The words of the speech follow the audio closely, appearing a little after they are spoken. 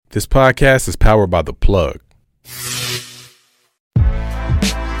This podcast is powered by The Plug.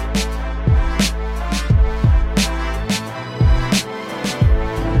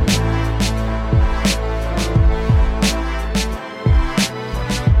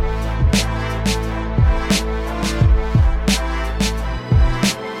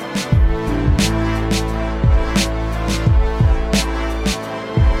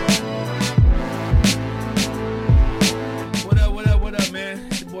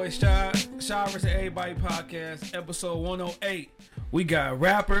 Podcast episode 108. We got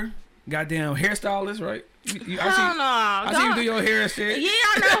rapper, goddamn hairstylist, right? I see you do your hair and shit. Yeah,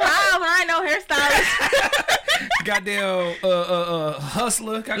 I know how, but I ain't no hairstylist. Goddamn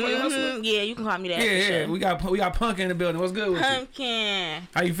hustler. Can I call you hustler? Yeah, you can call me that. Yeah, for yeah. Sure. We got Pumpkin in the building. What's good with Pumpkin. you?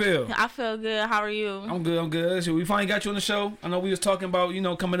 How you feel? I feel good. How are you? I'm good. So we finally got you on the show. I know we was talking about,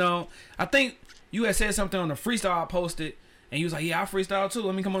 coming on. I think you had said something on the freestyle I posted, and you was like, yeah, I freestyle too.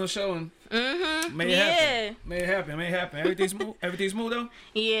 Let me come on the show and May it happen. Everything smooth though?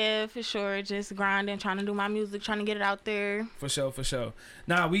 Yeah, for sure. Just grinding, trying to do my music, trying to get it out there. For sure.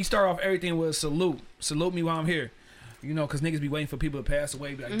 Now, we start off everything with salute. Salute me while I'm here. Because niggas be waiting for people to pass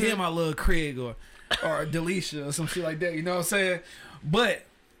away. Be like, damn, I love Craig or Delisha or some shit like that. You know what I'm saying? But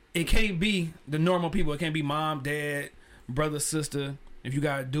it can't be the normal people. It can't be mom, dad, brother, sister. If you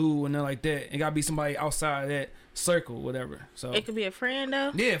got a dude and nothing like that, it got to be somebody outside of that circle, whatever. So it could be a friend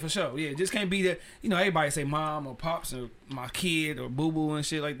though. Yeah, for sure. Yeah, it just can't be that. Everybody say mom or pops or my kid or boo boo and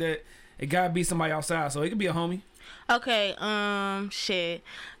shit like that. It gotta be somebody outside. So it could be a homie. Okay, shit.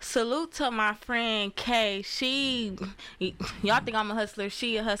 Salute to my friend Kay. Y'all think I'm a hustler.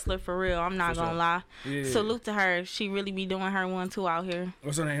 She a hustler for real. I'm not gonna lie. Yeah. Salute to her. She really be doing her one too out here.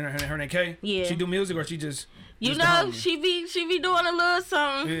 What's her name? Her name Kay? Yeah. She do music or she just... she be doing a little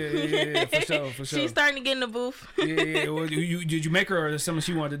something. Yeah, for sure. She's starting to get in the booth. Yeah. Well, did you make her or something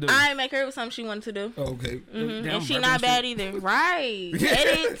she wanted to do? I didn't make her. It was something she wanted to do. Oh, okay. Mm-hmm. And she not bad either. Right.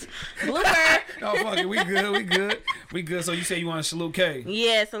 Edit. Blooper. Oh, fuck it. We good. So you say you want to salute K?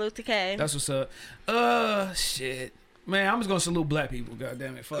 Yeah, salute to K. That's what's up. Shit. Man, I'm just going to salute black people. God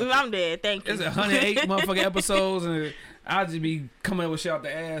damn it. Fuck I'm dead. Thank you. It's 108 motherfucking episodes and I'll just be coming up with shit out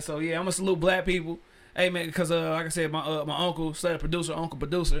the ass. So, yeah, I'm going to salute black people. Hey man, because like I said, my uncle, uncle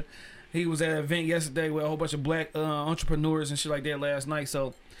producer, he was at an event yesterday with a whole bunch of black entrepreneurs and shit like that last night.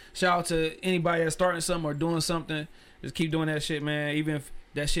 So shout out to anybody that's starting something or doing something. Just keep doing that shit, man. Even if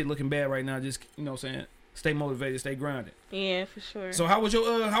that shit looking bad right now, just stay motivated, stay grinded. Yeah, for sure. So how was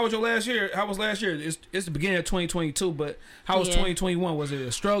your last year? How was last year? It's the beginning of 2022, but how was 2021? Was it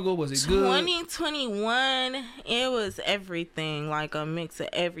a struggle? Was it good? 2021, it was everything, like a mix of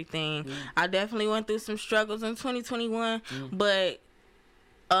everything. I definitely went through some struggles in 2021, but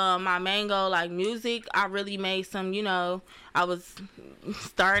my main goal, like music, I really made some, I was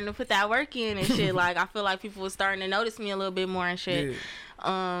starting to put that work in and shit. Like, I feel like people were starting to notice me a little bit more and shit.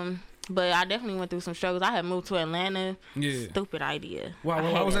 Yeah. But I definitely went through some struggles. I had moved to Atlanta. Yeah. Stupid idea. Why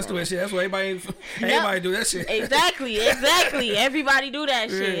was that stupid shit? That's what everybody do that shit. Exactly. Everybody do that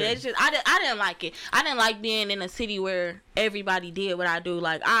shit. Yeah. It's just I didn't like it. I didn't like being in a city where everybody did what I do.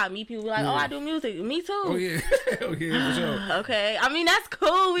 Like, I meet people like, oh, I do music. Me too. Oh yeah, for sure. Okay. I mean, that's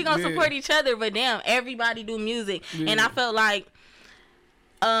cool. We gonna support each other. But damn, everybody do music. Yeah. And I felt like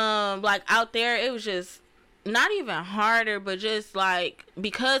out there, it was just not even harder, but just like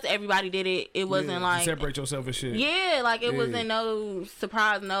because everybody did it, it wasn't like separate yourself and shit. Yeah, like it wasn't no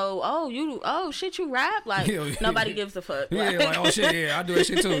surprise, shit, you rap, like nobody gives a fuck. Yeah, like oh shit, yeah, I do that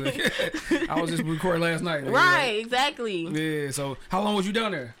shit too. I was just recording last night. Right, exactly. Yeah, so how long was you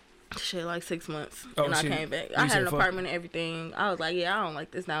down there? Shit, like 6 months. I came back. I had an apartment and everything. I was like, yeah, I don't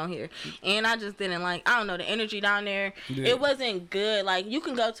like this down here. And I just didn't like, I don't know, the energy down there. Yeah. It wasn't good. Like, you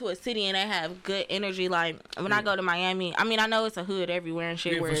can go to a city and they have good energy. Like, when I go to Miami, I mean, I know it's a hood everywhere and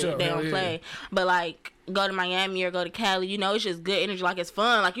shit where they don't play. But, like, go to Miami or go to Cali, it's just good energy. Like, it's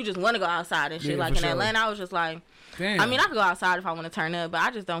fun. Like, you just want to go outside and shit. Like, in Atlanta, I was just like... Damn. I mean, I could go outside if I want to turn up, but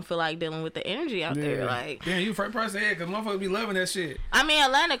I just don't feel like dealing with the energy out there. Like, damn, you first person here because motherfuckers be loving that shit. I mean,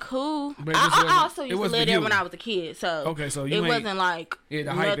 Atlanta cool. But I also used to live there when I was a kid, so it wasn't like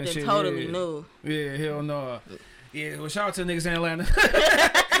nothing totally new. Yeah, hell no. Yeah, well, shout out to the niggas in Atlanta.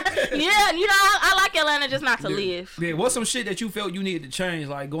 Yeah, I like Atlanta, just not to live. Yeah, what's some shit that you felt you needed to change,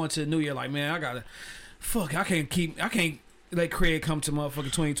 like going to the new year? Like, man, I can't let Craig come to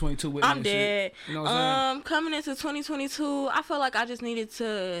motherfucking 2022 with me. I'm dead. Shit. You know what I'm saying? Coming into 2022, I feel like I just needed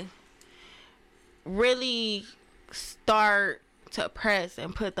to really start to press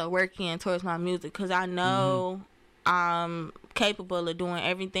and put the work in towards my music, because I know I'm capable of doing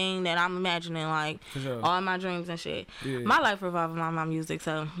everything that I'm imagining, like all my dreams and shit. Yeah. My life revolves around my music,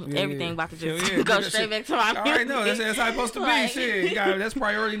 so everything about to just go straight back to my music. All right, no, that's how it's supposed to be. Shit, that's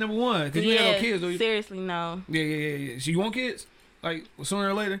priority number one. Because you ain't no kids, do you? Seriously, no. Yeah. So you want kids? Like sooner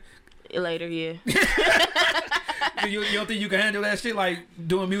or later? Later, yeah. You don't think you can handle that shit, like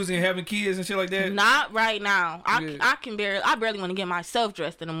doing music and having kids and shit like that? Not right now. I barely want to get myself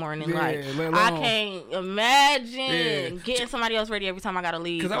dressed in the morning. Like I can't imagine getting somebody else ready every time I gotta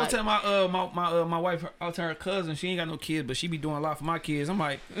leave. Cause I was telling my wife, I was telling her cousin, she ain't got no kids, but she be doing a lot for my kids. I'm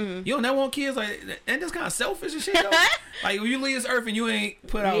like, you don't never want kids? Like, ain't this kind of selfish and shit though? Like when you leave this earth and you ain't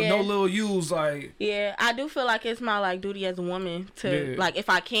put out no little use, like. Yeah, I do feel like it's my like duty as a woman to like if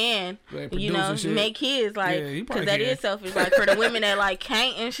I can, make kids, like, cause that is selfish. Like for the women that like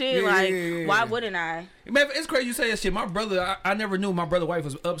can't and shit, why wouldn't I? Man, it's crazy you say that shit. My brother, I never knew my brother's wife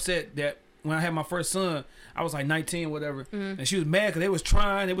was upset that when I had my first son, I was like 19 or whatever, and she was mad because they was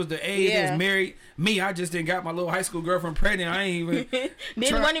trying. It was the age, they was married. Me, I just didn't got my little high school girlfriend pregnant. I ain't even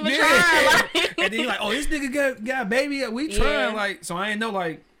wasn't even trying. And then he like, oh, this nigga got a baby. We trying like, so I ain't know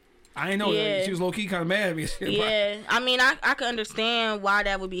like. I ain't know like, she was low key kind of mad at me. Yeah, I mean, I could understand why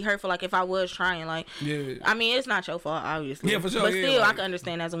that would be hurtful. Like if I was trying, like, I mean, it's not your fault, obviously. Yeah, for sure. But still, I could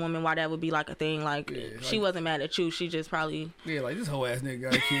understand as a woman why that would be like a thing. Like, she wasn't mad at you. She just probably like this whole ass nigga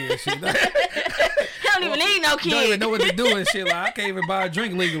got a kid. And shit. He don't even need no kid. Don't even know what to do and shit. Like I can't even buy a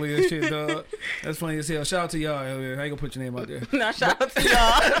drink legally and shit, dog. That's funny as hell. Shout out to y'all. I ain't gonna put your name out there. No, shout out to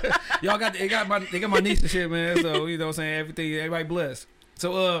y'all. Y'all they got my niece and shit, man. So you know what I'm saying, everybody blessed.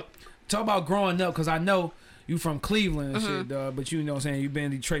 So talk about growing up, because I know you from Cleveland and shit, but you know what I'm saying, you been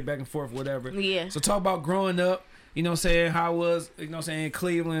in Detroit back and forth, whatever. Yeah. So talk about growing up, you know what I'm saying, how it was, you know what I'm saying, in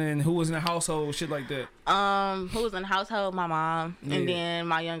Cleveland, and who was in the household, shit like that. Who was in the household? My mom. And then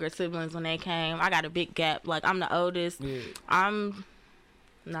my younger siblings when they came. I got a big gap. Like, I'm the oldest. Yeah. I'm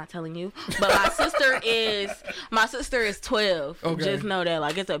not telling you, but my sister is 12. Okay. Just know that,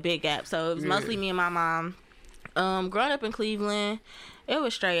 like, it's a big gap. So it was mostly me and my mom. Growing up in Cleveland, it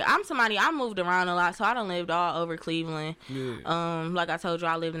was straight. I moved around a lot, so I done lived all over Cleveland. Yeah. Like I told you,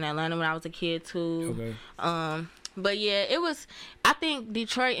 I lived in Atlanta when I was a kid too. Okay. But yeah, it was, I think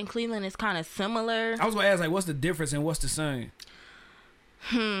Detroit and Cleveland is kind of similar. I was gonna ask, like, what's the difference and what's the same?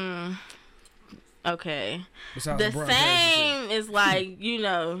 Okay. Besides the same is like, you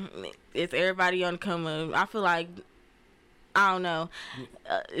know, it's everybody on the come up. I feel like, I don't know.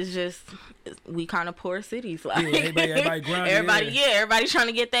 It's just we kind of poor cities. Like everybody grounded. Everybody trying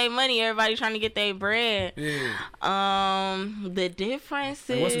to get their money. Everybody trying to get their bread. Yeah. The difference is.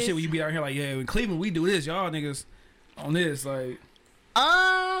 Like, what's the shit when you be out here like, in Cleveland we do this, y'all niggas on this, like.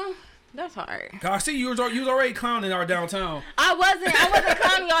 That's hard. I see you was already clowning our downtown. I wasn't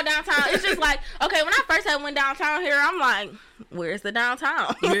clowning y'all downtown. It's just like, okay, when I first went downtown here, I'm like, where's the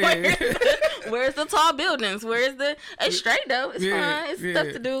downtown? Yeah. Where's the tall buildings? It's straight though. It's fun. It's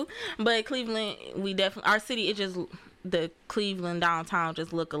stuff to do. But Cleveland, our city, it just, the Cleveland downtown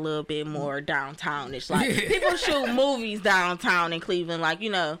just look a little bit more downtownish. Like people shoot movies downtown in Cleveland, like,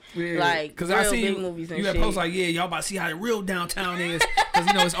 you know, like real I see big movies and you shit. You posts like, y'all about to see how the real downtown is, because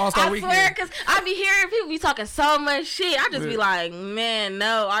you know it's All-Star Weekend. I swear, because I be hearing people be talking so much shit. I just be like, man,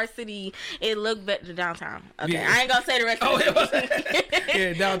 no, our city, it look better downtown. Okay, I ain't gonna say the rest of it.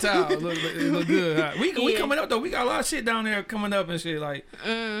 Yeah, downtown, it look good. Huh? We coming up though. We got a lot of shit down there coming up and shit. Like,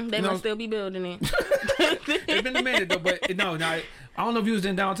 they must still be building it. It's been a minute though, but no, I don't know if you was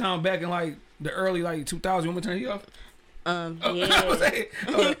in downtown back in like the early like 2000s. You want me to turn you off? Yeah.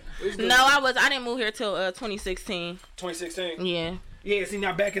 No, I didn't move here till 2016. 2016. Yeah. Yeah. See,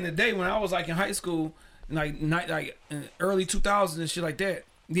 now back in the day when I was like in high school, like in early 2000s and shit like that.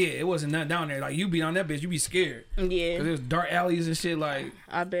 Yeah, it wasn't nothing down there. Like you be on that bitch, you be scared. Yeah. Cause there's dark alleys and shit. Like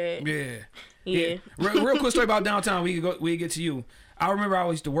I bet. Yeah. Real quick story about downtown. We get to you. I remember I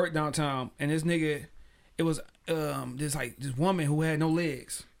used to work downtown, and this nigga, it was this woman who had no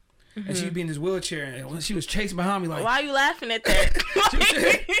legs. And she'd be in this wheelchair, and she was chasing behind me like. Why are you laughing at that?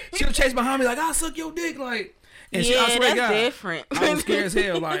 she was chasing behind me like, I'll suck your dick, like. And I swear that's God, different. I was scared as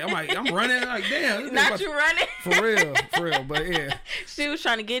hell. Like I'm running, like damn. Not you running. For real. But yeah. She was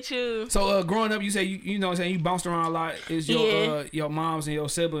trying to get you. So growing up, you say you know what I'm saying, you bounced around a lot. Is your moms and your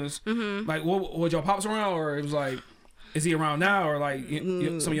siblings like what was your pops around, or it was like. Is he around now, or like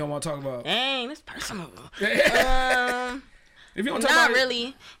some of y'all want to talk about? Dang, that's personal. If you want to talk about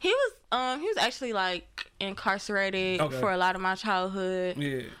really. He was actually like incarcerated for a lot of my childhood.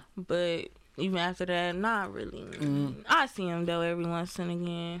 Yeah. But even after that, not really. I see him though every once and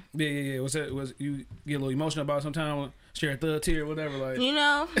again. Yeah. Was you get a little emotional about it sometimes? Share a thug tear, whatever, like, you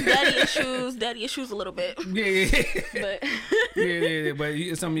know, daddy issues a little bit. Yeah. But yeah, but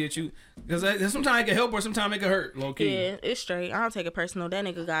it's something that you, because sometimes it can help or sometimes it can hurt, low key. Yeah, it's straight. I don't take it personal. That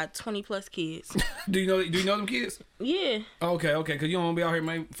nigga got 20+ kids. Do you know them kids? Yeah. Okay, because you don't want to be out here,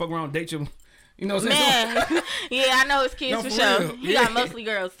 man, fuck around, date you. You know what I'm saying? Man, yeah, I know his kids for sure. He got mostly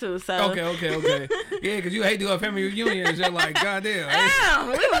girls too, so. Okay. Yeah, because you hate to do a family reunion and you're like, goddamn. Damn,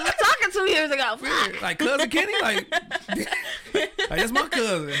 we was talking 2 years ago. Like, cousin Kenny? Like, that's my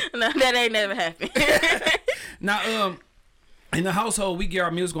cousin. No, that ain't never happened. Now, in the household, we get our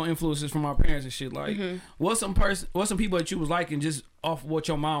musical influences from our parents and shit. Like, what's some people that you was liking just off what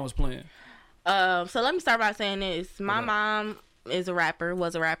your mom was playing? So let me start by saying this. My mom was a rapper.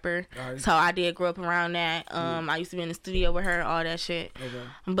 Right. So I did grow up around that. I used to be in the studio with her, all that shit. Okay.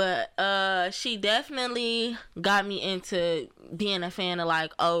 But she definitely got me into being a fan of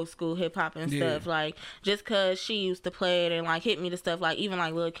like old school hip hop and stuff. Like, just cause she used to play it and like hit me to stuff like even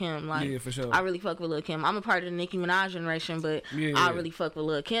like Lil Kim. Like, yeah, for sure. I really fuck with Lil Kim. I'm a part of the Nicki Minaj generation, but I really fuck with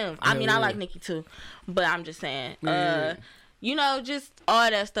Lil Kim. I mean, I like Nicki too, but I'm just saying. You know, just all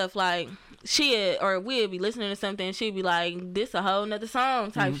that stuff, like, we'd be listening to something and she'd be like, this a whole nother song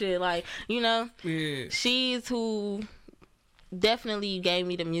type shit, like, you know? Yeah. She's who definitely gave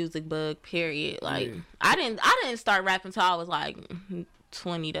me the music bug, period. Like, I didn't start rapping until I was, like,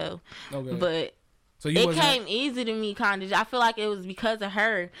 20, though. Okay. But so it came easy to me, kind of. I feel like it was because of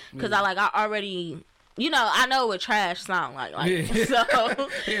her, because I already... You know, I know what trash sound like. So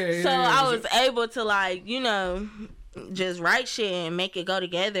I was able to, like, you know... just write shit and make it go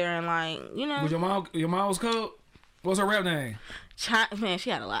together and like, you know. Was your mom was cold? What's her rap name? Man, she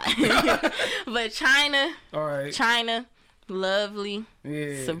had a lot. But China. All right. China, Lovely.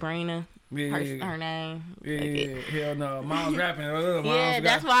 Yeah. Sabrina. Yeah. Her name. Yeah. Hell no. Mom's rapping.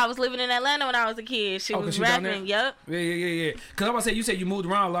 That's why I was living in Atlanta when I was a kid. She was rapping. Yep. Yeah. Cause I'm about to say, you said you moved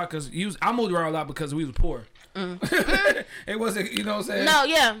around a lot I moved around a lot because we was poor. It wasn't, you know what I'm saying? No,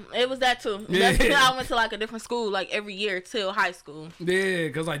 yeah, it was that too. That's because I went to like a different school like every year till high school. Yeah,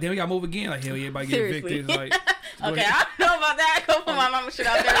 because like then we gotta move again. Like hell yeah, everybody get evicted. Like, okay, I don't know about that. I don't put my mama shit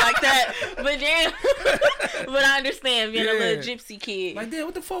out there like that. But damn, but I understand being a little gypsy kid. Like damn,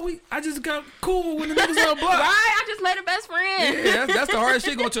 what the fuck? I just got cool when the niggas on the block. Right, I just made a best friend. Yeah, that's the hardest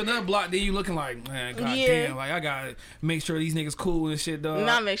shit. Going to another block, then you looking like man, goddamn, like I gotta make sure these niggas cool and shit, dog.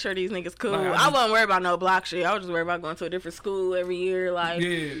 Not make sure these niggas cool. Like, I wasn't worried about no block shit. I was just worried about going to a different school every year. Like,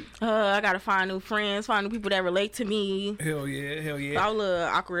 I gotta find new friends, find new people that relate to me. Hell yeah. So I was a little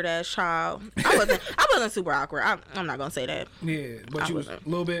awkward ass child. I wasn't super awkward. I'm not gonna say that. Yeah, but you was a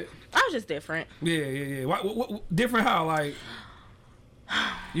little bit. I was just different. Yeah. What different? How like?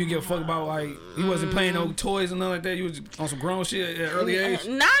 You give a fuck about like you wasn't playing no toys and nothing like that. You was on some grown shit at an early age.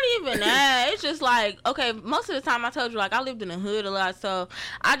 Not even that. It's just like okay. Most of the time, I told you like I lived in the hood a lot, so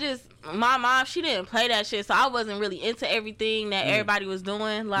my mom she didn't play that shit, so I wasn't really into everything that everybody was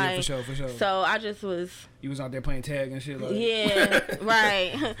doing. Like for sure. So I just was. You was out there playing tag and shit. Like. Yeah,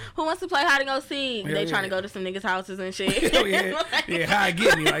 right. Who wants to play hide and go seek? They trying to go to some niggas' houses and shit. Oh yeah, yeah. Hide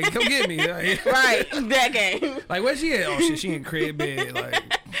get me, like come get me. Like, right, that game. Like where she at? Oh shit, she in crib bed. Like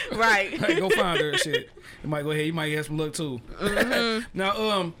right. Like, go find her and shit. You might go ahead. You might get some luck too.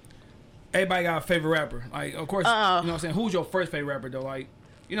 Now everybody got a favorite rapper. Like of course, you know what I'm saying. Who's your first favorite rapper though? Like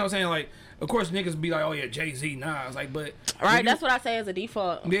you know what I'm saying. Like of course niggas be like, oh yeah, Jay-Z, Nas. Like but right, that's what I say as a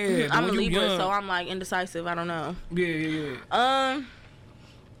default. Yeah, I'm a Libra, so I'm like indecisive. I don't know. Yeah.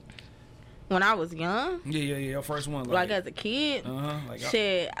 When I was young. Yeah. Your first one. Like as a kid.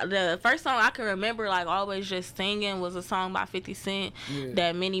 Shit. The first song I can remember like always just singing was a song by 50 Cent. Yeah.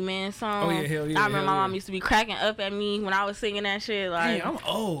 That Many Men song. Oh yeah, hell yeah. I remember my mom used to be cracking up at me when I was singing that shit. Like I'm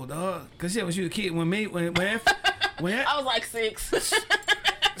old, dog. Cause shit, when you was a kid, when I was like 6.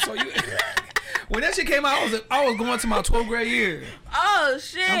 So you. When that shit came out, I was going to my 12th grade year. Oh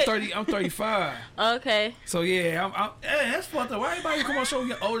shit! I'm 35. Okay. So yeah, that's fucked up. Why everybody come on show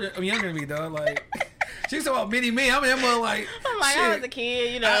younger than me, dog? Like she's talking about Mini Me. I'm like, I'm like shit. I was a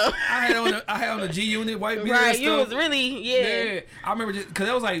kid, you know. I had on the G Unit white beater. Right, you was really yeah. I remember because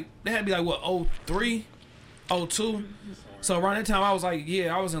that was like they had to be like what 03, 02. So around that time, I was like,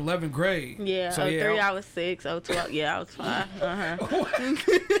 I was in 11th grade. Yeah, so, 03, I was 6, 02, I was 5.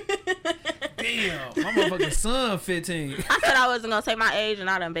 Damn, my motherfucking son 15. I said I wasn't gonna say my age, and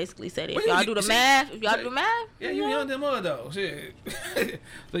I done basically said it. If y'all do the math, yeah, you young than mother though. Shit.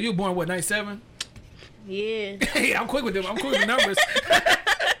 So you were born what 97? Yeah. Hey, I'm quick with them. I'm quick with numbers.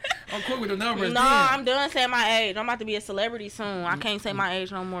 I'm quick with the numbers. No, I'm done saying my age. I'm about to be a celebrity soon. I can't say my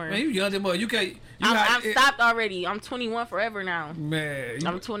age no more. Man, you young as much. You can't. I'm stopped already. I'm 21 forever now. Man,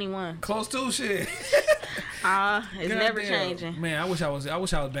 I'm 21. Close to shit. It's never changing. Man, I wish I was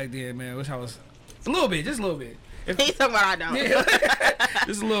back then. Man, I wish I was a little bit, just a little bit. He's talking about I don't. Yeah.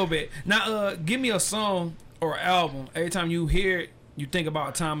 Just a little bit. Now, give me a song or album. Every time you hear it, you think about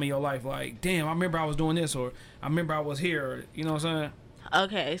a time in your life like, damn, I remember I was doing this, or I remember I was here, or, you know what I'm saying?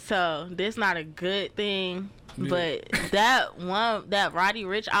 Okay, so this not a good thing, but that Roddy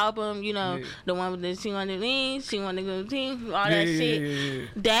Ricch album, you know, the one with the she want to lean, she want to go team, all that shit. Yeah.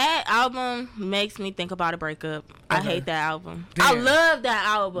 That album makes me think about a breakup. Okay. I hate that album. Damn. I love that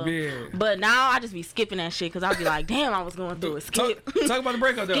album. Yeah. But now I just be skipping that shit because I'll be like, damn, I was going through a skip. Talk about the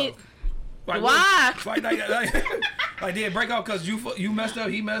breakup though. Like, why? Like did it break up because you messed up,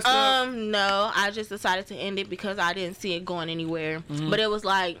 he messed up? No, I just decided to end it because I didn't see it going anywhere. Mm-hmm. But it was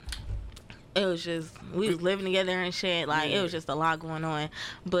like, it was just, we was living together and shit. Like, it was just a lot going on.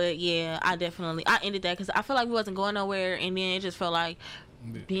 But yeah, I ended that because I felt like we wasn't going nowhere. And then it just felt like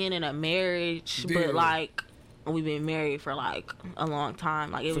being in a marriage, but like, we've been married for like a long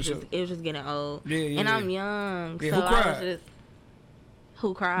time. Like, it was just getting old. And I'm young. Yeah, so who cried? I was just,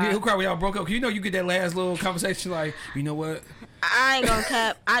 who cried? Yeah, who cried when y'all broke up? You know, you get that last little conversation like, you know what? I ain't gonna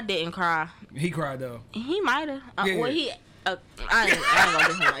cap. I didn't cry. He cried though. He might have. Well, I ain't gonna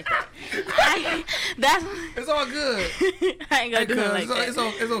do him like that. It's all good. I ain't gonna do him like that.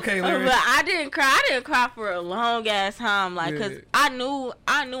 It's okay, Larry. But I didn't cry. I didn't cry for a long ass time, like, cause I knew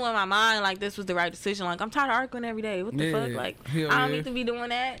in my mind like this was the right decision. Like, I'm tired of arguing every day. What the fuck? Like, I don't need to be doing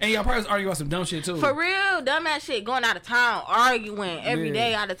that. And y'all probably arguing about some dumb shit too. For real, dumb ass shit. Going out of town, arguing every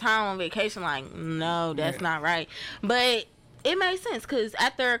day out of town on vacation. Like, no, that's not right. But it made sense because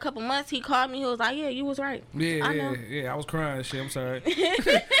after a couple months, he called me. He was like, "Yeah, you was right." Yeah. I was crying and shit. I'm sorry.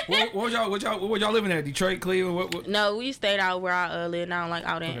 What y'all living at? Detroit, Cleveland? What? No, we stayed out where I live now, like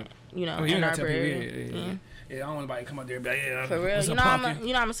out in in our area. Yeah, I don't want anybody to come out there and be like, yeah, for real.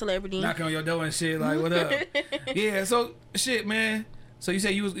 I'm a celebrity. Knocking on your door and shit. Like, what up? Yeah. So shit, man. So you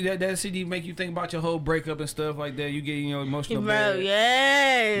say you was that CD make you think about your whole breakup and stuff like that. You get emotional. Bro,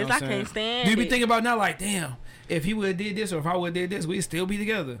 yes, you know I can't stand. Do you be thinking about now like, damn, if he would have did this or if I would have did this, we'd still be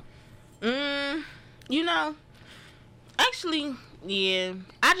together? Actually, yeah.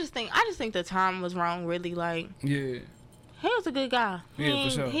 I just think the time was wrong. Really, like. Yeah. He was a good guy. Yeah,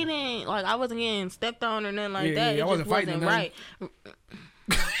 for sure. He didn't like. I wasn't getting stepped on or nothing like that. Yeah, I wasn't fighting right.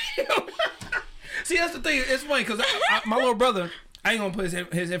 See, that's the thing. It's funny because my little brother. I ain't gonna put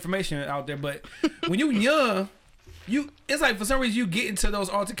his information out there, but when you young, it's like for some reason you get into those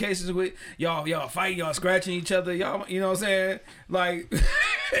altercations with y'all fight, y'all scratching each other, y'all, you know what I'm saying? Like,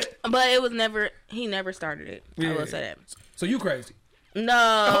 but it was he never started it. Yeah. I will say that. So you crazy?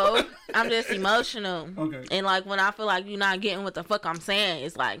 No, I'm just emotional. Okay. And like when I feel like you're not getting what the fuck I'm saying,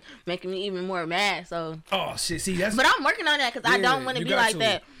 it's like making me even more mad. So. Oh shit! See that's. But I'm working on that because I don't want to be like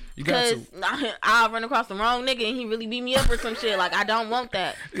that. Because I'll run across the wrong nigga and he really beat me up or some shit. Like, I don't want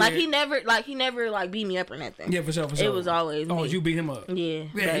that. Like, he never beat me up or nothing. Yeah, for sure. It was always me. Oh, you beat him up? Yeah,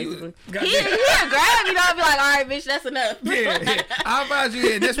 basically. He'd grab me, though, and be like, all right, bitch, that's enough. Yeah. I'll advise you,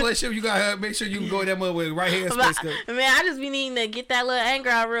 in this relationship, you gotta make sure you can go in that mother with right hand space. Man, I just be needing to get that little anger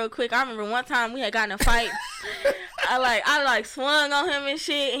out real quick. I remember one time we had gotten in a fight. I swung on him and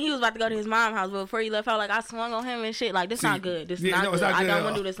shit, and he was about to go to his mom's house, but before he left, I swung on him and shit. Like, this not good. This not good. I don't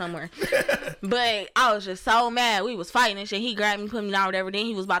want to do this no more. But I was just so mad. We was fighting and shit. He grabbed me, put me down, whatever. Then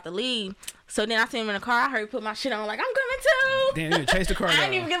he was about to leave. So then I see him in the car. I heard he put my shit on. Like, I'm coming too. Damn, you chased the car down. I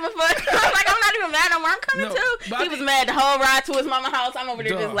didn't even give a fuck. I was like, I'm not even mad no more. I'm coming too. He was mad the whole ride to his mama's house. I'm over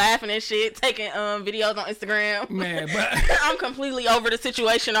there just laughing and shit, taking videos on Instagram. Man, but I'm completely over the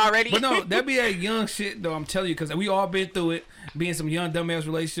situation already. But no, that be that young shit though. I'm telling you, because we all been through it, being some young dumbass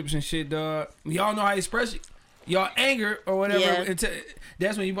relationships and shit, dog. Y'all know how to express y'all anger or whatever. Yeah.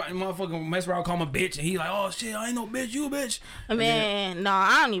 That's when you motherfucking mess around, call him a bitch, and he like, oh shit, I ain't no bitch, you a bitch. Man, no,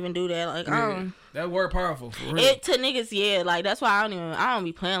 I don't even do that. Like, that word powerful. For real. It to niggas, yeah. Like that's why I don't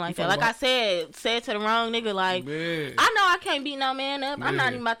be playing like that. Like I said to the wrong nigga, like I know I can't beat no man up. I'm not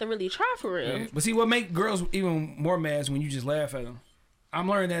even about to really try for real. Yeah. But see, what make girls even more mad is when you just laugh at them. I'm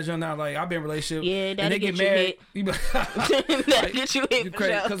learning that John now. Like I've been in a relationship, and they get mad. That get you hit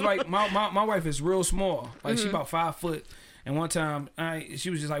because like my wife is real small. Like she about 5 foot. And one time, she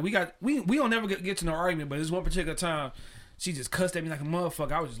was just like, we don't never get to no argument, but this one particular time, she just cussed at me like a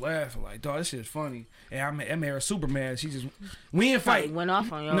motherfucker. I was just laughing like, dog, this shit's funny. And I made her super mad. She just, we didn't fight. Went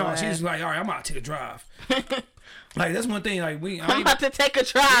off on your No, she was like, all right, I'm about to take a drive. Like that's one thing. Like I'm about to take a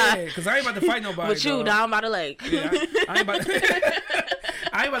drive. Yeah, because I ain't about to fight nobody. With you down by the lake. Yeah, I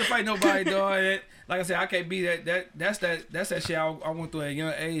ain't I ain't about to fight nobody, dog. Like I said, I can't be that's that shit I went through at a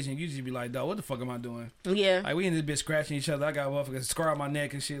young age, and you just be like, dog, what the fuck am I doing? Yeah. Like we in this bitch scratching each other. I got a motherfucking scar on my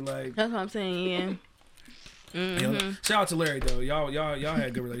neck and shit. Like that's what I'm saying. Yeah. You know, shout out to Larry though. Y'all had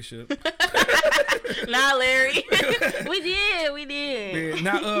a good relationship. Nah, Larry. we did. Yeah.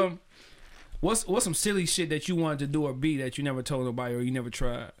 Now, what's some silly shit that you wanted to do or be that you never told nobody or you never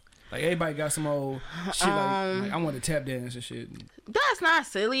tried? Like everybody got some old shit like I want to tap dance and shit. That's not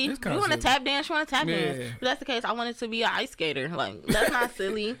silly. You want to tap dance? You want to tap dance? If that's the case, I wanted to be an ice skater. Like that's not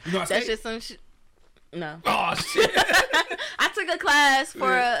silly. That's just some shit. No. Oh shit! I took a class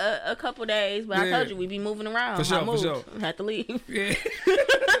for a couple days, but I told you we be moving around. For sure. I had to leave. Yeah.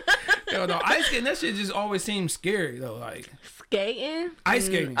 Yo, no, ice skating, that shit just always seems scary though. Like skating, ice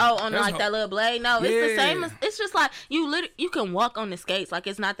skating. Oh, on like that little blade. No, it's the same. It's just like you can walk on the skates. Like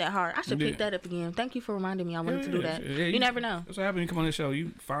it's not that hard. I should pick that up again. Thank you for reminding me. I wanted to do that. You never know. That's what happens when you come on this show.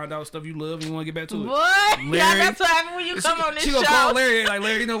 You find out stuff you love and you want to get back to it. Boy, yeah, that's what happens when you come on this show. She gonna call Larry like,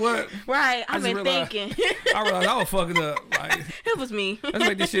 Larry, you know what? Right, I've been thinking. I realized I was fucking up. Like, it was me. Let's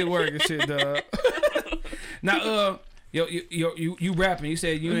make this shit work and shit, dog. Now, you rapping. You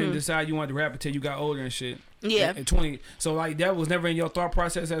said you didn't decide you wanted to rap until you got older and shit. Yeah. At 20. So like that was never in your thought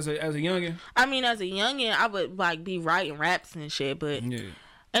process as a youngin'? I mean, as a youngin', I would like be writing raps and shit, but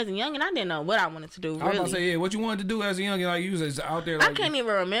as a youngin', I didn't know what I wanted to do. Really. I was about to say, what you wanted to do as a youngin', like you was out there. Like, I can't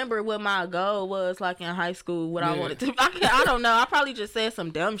even remember what my goal was like in high school. What I wanted to. I don't know. I probably just said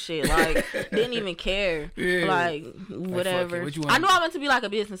some dumb shit. Like didn't even care. Yeah. Like whatever. Like, I knew I wanted to be like a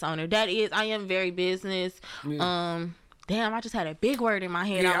business owner. I am very business. Yeah. Damn, I just had a big word in my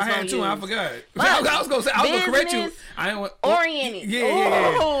head. Yeah, I had too, and I forgot. I was gonna say, I was gonna correct you. I didn't want oriented. Yeah.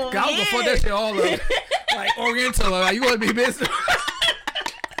 I was gonna fuck that shit all up. Like Oriental. Like you want to be business.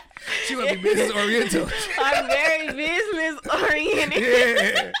 She want to be business oriental. I'm very business oriented.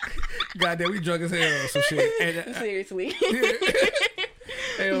 Yeah. Goddamn, we drunk as hell or some shit. And, seriously.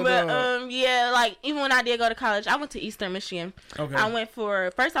 But yeah, like even when I did go to college, I went to Eastern Michigan. Okay. I went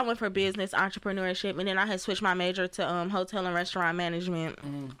for business entrepreneurship, and then I had switched my major to hotel and restaurant management.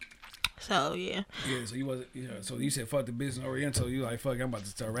 So yeah. Yeah, so you wasn't. So you said fuck the business oriental. You like fuck. I'm about to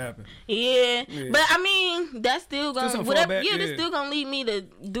start rapping. Yeah. But I mean that's still gonna whatever. Yeah, that's still gonna lead me to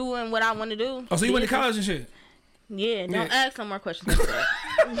doing what I want to do. Oh, so you went to college and shit. Yeah. Don't ask no more questions.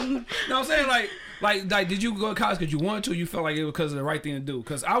 No, I'm saying like did you go to college because you wanted to? Or you felt like it was because of the right thing to do?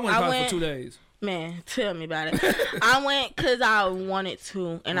 Because I went to college for 2 days. Man, tell me about it. I went because I wanted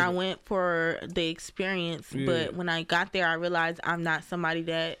to, and I went for the experience. Yeah. But when I got there, I realized I'm not somebody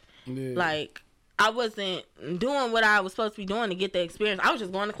that like I wasn't doing what I was supposed to be doing to get the experience. I was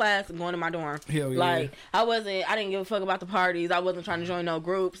just going to class and going to my dorm. Hell yeah. Like I didn't give a fuck about the parties. I wasn't trying to join no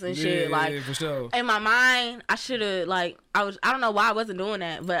groups and shit. Like for sure. In my mind, I should have I don't know why I wasn't doing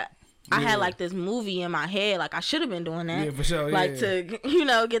that, but I had like this movie in my head, like I should have been doing that. Yeah, for sure. Like to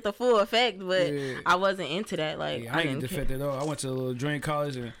get the full effect, but I wasn't into that. Like I didn't get the effect at all. I went to a little dream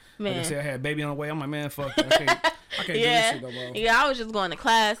college and like I said, I had a baby on the way. I'm like, man, fuck that. I can't do this shit no more. Yeah, I was just going to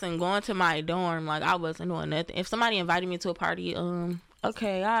class and going to my dorm. Like I wasn't doing nothing. If somebody invited me to a party,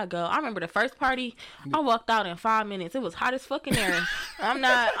 okay, I'll go. I remember the first party, I walked out in 5 minutes. It was hot as fucking there. I'm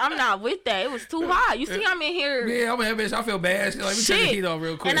not with that. It was too hot. You see, I'm in here. Yeah, I'm in here, bitch. I feel bad. Like, let me turn the heat on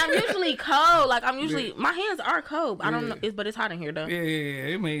real quick. And I'm usually cold. Like my hands are cold. I don't know, but it's hot in here though. Yeah.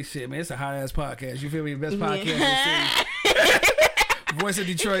 It means shit, man. It's a hot ass podcast. You feel me? The best podcast in the city. Voice of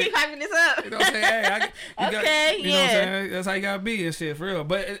Detroit. Keep hyping this up. You know what I'm saying? Hey, you know what I'm saying? That's how you gotta be and shit, for real.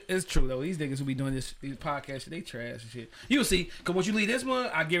 But it's true though. These niggas who be doing these podcasts, they trash and shit. You'll see, cause once you leave this one,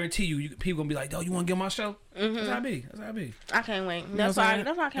 I guarantee you people gonna be like, "Yo, you wanna get on my show?" That's how I be. I can't wait. That's why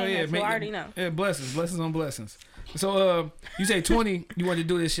I can't wait. So I already know. Yeah, blessings on blessings. So you say 20, you want to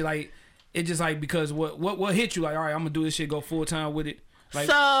do this shit like it just like because what hit you like? All right, I'm gonna do this shit, go full time with it. Like,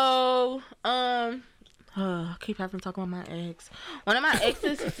 so I keep having to talk about my ex. One of my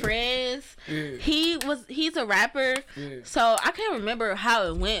ex's friends, he's a rapper. Yeah. So I can't remember how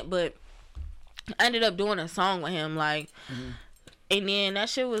it went, but I ended up doing a song with him, like, and then that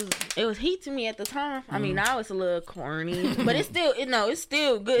shit was heat to me at the time. I mean, now it's a little corny, but it's still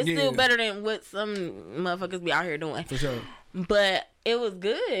good. It's still better than what some motherfuckers be out here doing. For sure. But it was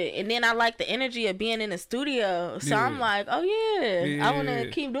good, and then I like the energy of being in the studio. So I'm like, oh yeah, I want to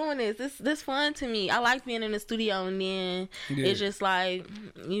keep doing this. This fun to me. I like being in the studio, and then it's just like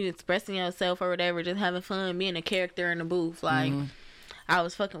you expressing yourself or whatever, just having fun, being a character in the booth. Like I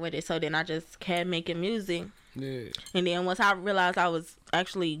was fucking with it. So then I just kept making music. Yeah. And then once I realized I was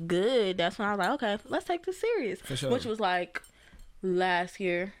actually good, that's when I was like, okay, let's take this serious. For sure. Which was like last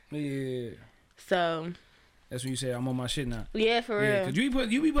year. Yeah. So. That's when you say I'm on my shit now. Yeah, for real. Cause you be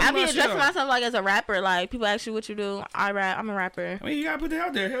putting I be addressing myself like as a rapper. Like people ask you what you do. I rap. I'm a rapper. I mean, you gotta put that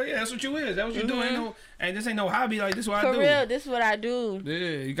out there. Hell yeah, that's what you is. That's what you doing. Ain't this ain't no hobby. Like this is what I do. For real, this is what I do. Yeah,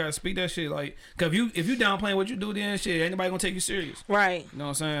 you gotta speak that shit. Like, cause if you downplaying what you do, then shit, ain't nobody gonna take you serious. Right. You know what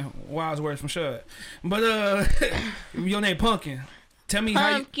I'm saying? Wise words from Shud. But your name Pumpkin. Tell me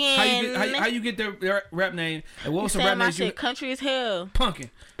how you get their rap name and what was some rap names you country as hell. Pumpkin.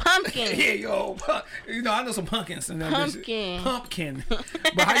 Yeah, yo, you know I know some pumpkins in that Pumpkin.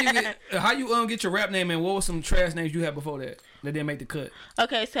 But how you get your rap name and what was some trash names you had before that didn't make the cut?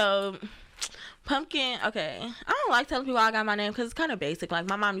 Okay, so Pumpkin. Okay, I don't like telling people I got my name because it's kind of basic. Like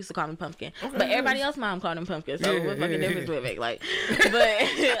my mom used to call me Pumpkin, but everybody else mom called him Pumpkin. So what fucking difference would it make? Like, but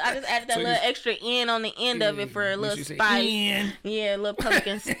I just added that little extra N on the end of it for a little spice. Yeah, a little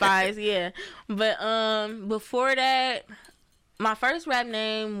pumpkin spice. Yeah, but before that, my first rap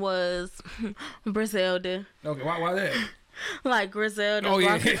name was Griselda. Okay, why that? Like Griselda. Oh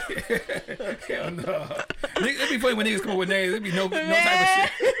yeah. Hell no. It'd be funny when niggas come up with names. It'd be no type of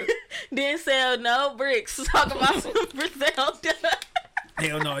shit. Didn't sell no bricks. Talking about Griselda.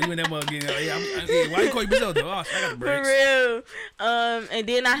 Hell no, you in that mug again. Yeah, why you call you Griselda? Oh, I got the bricks. For real. And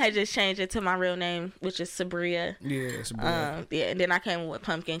then I had just changed it to my real name, which is Sabria. Yeah, Sabria. Yeah, and then I came with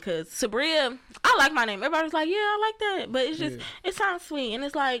Pumpkin because Sabria, I like my name. Everybody's like, yeah, I like that. But it's just, it sounds sweet. And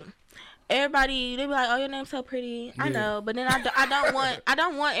it's like, everybody, they be like, oh, your name's so pretty. I know, but then I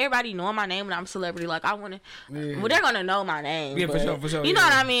don't want everybody knowing my name when I'm a celebrity. Like I want to, well, they're gonna know my name. Yeah, for sure. You know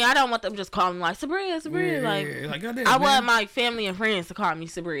what I mean? I don't want them just calling me like Sabria. Like I want my family and friends to call me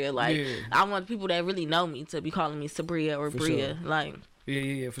Sabria. Like I want people that really know me to be calling me Sabria or Bria. Sure. Like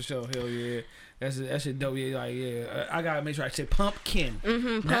yeah, for sure. Hell yeah. That shit dope. Yeah, like I gotta make sure I say Pumpkin.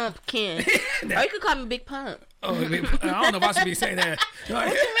 Pumpkin. Or you could call me Big Pump. Oh, I don't know if I should be saying that. Like,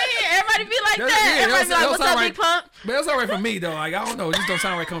 what you mean? Everybody be like that. Everybody be like, what's up, Big Pump? But that's all right for me, though. Like, I don't know. It just don't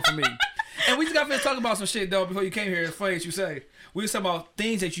sound right coming from me. And we just got to talk about some shit, though, before you came here. It's funny that you say. We was talking about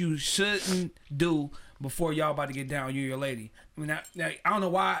things that you shouldn't do before y'all about to get down, you and your lady. I mean, I don't know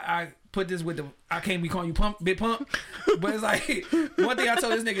why I put this with I can't be calling you Big Pump. But it's like, one thing I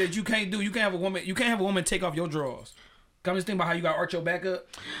told this nigga that you can't do, you can't have a woman take off your drawers. I'm just thinking about how you got to arch your back up.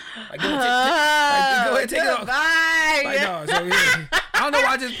 Like, go ahead, take it off. Like, no, so yeah. I don't know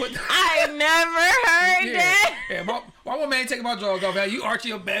why I just put. I never heard that. Yeah, why one man taking my drawers off? Man? You arch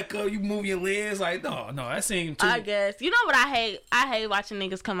your back up, you move your legs. Like, no, that seems too. I guess. You know what I hate? I hate watching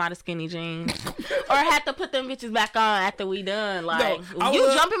niggas come out of skinny jeans or have to put them bitches back on after we done. Like, you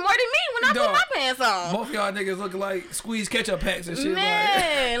jumping more than me when I put my pants on. Both of y'all niggas looking like squeezed ketchup packs and shit.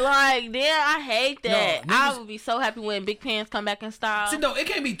 Man, like damn, I hate that. No, I would be so happy when big pants come back in style. See, no, it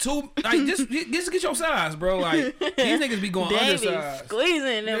can't be too. Like, just get your size, bro. Like, these niggas be going undersized,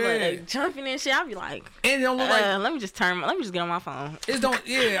 squeezing them, like jumping and shit. I be like, and it don't look like. Let me just get on my phone. It don't.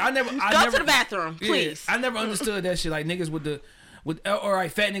 Yeah, I never go to the bathroom, please. I never understood that shit. Like niggas with or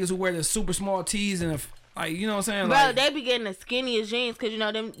like fat niggas who wear the super small tees and like, you know what I'm saying? Bro, like, they be getting the skinniest jeans because, you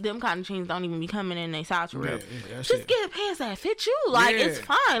know, them kind of jeans don't even be coming in their size for real. Just get pants that fit you. Like, it's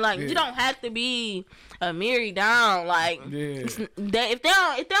fine. Like, you don't have to be a Mary down. Like, if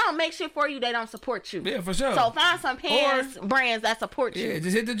they don't make shit for you, they don't support you. Yeah, for sure. So find some pants brands that support you. Yeah,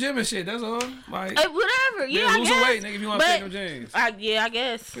 just hit the gym and shit. That's all. Like, whatever. Yeah, I lose guess. Lose weight, nigga, if you want to fit them jeans. I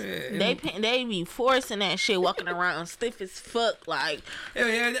guess. Yeah, they be forcing that shit, walking around stiff as fuck. Like,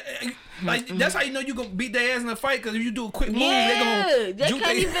 yeah. Like, that's how you know you gonna beat their ass in a fight, because if you do a quick move,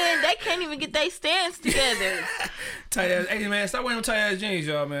 they can't even get their stance together. Tight ass. Hey, man, stop wearing them tight ass jeans,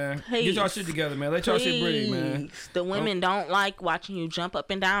 y'all, man. Please. Get y'all shit together, man. Let y'all shit breathe, man. The women don't like watching you jump up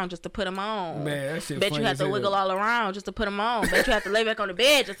and down just to put them on. Man, that shit Bet you have to wiggle all around just to put them on. Bet you have to lay back on the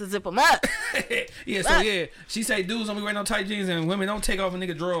bed just to zip them up. Yeah, so yeah. She say dudes don't be wearing no tight jeans and women don't take off a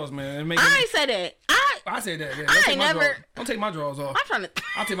nigga drawers, man. I ain't say that. I said that. Yeah. I ain't never. Don't take my drawers off.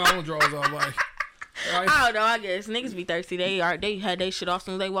 I'll take my own drawers off. Like, I don't know. I guess niggas be thirsty. They had their shit off as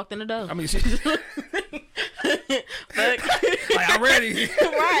soon as they walked in the door. I mean, shit. Like, I'm ready.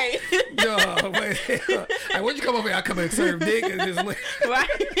 Right. Yo, wait. Like, when you come over here, I come and serve dick and just like, right.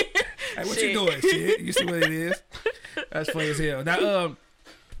 Like, what you doing? Shit. You see what it is? That's funny as hell. Now,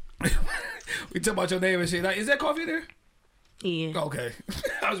 we talk about your name and shit. Like, is that coffee there? Yeah. Okay.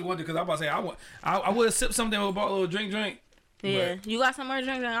 I was wondering because I'm about to say I would have sipped something or bought a little drink. Yeah. But you got some more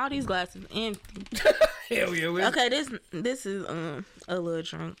drink? All these glasses empty. Hell yeah. Okay, this is a little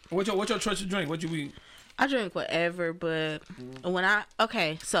drink. What's your choice of drink? What you eat? I drink whatever, but when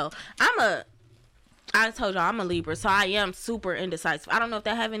so I told y'all I'm a Libra, so I am super indecisive. I don't know if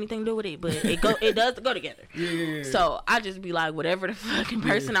that have anything to do with it, but it does go together. Yeah. So I just be like, whatever the fucking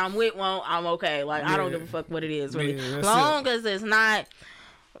person I'm with won't, I'm okay. Like I don't give a fuck what it is really, long as it's not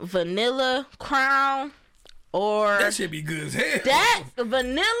vanilla crown. Or that should be good as hell. That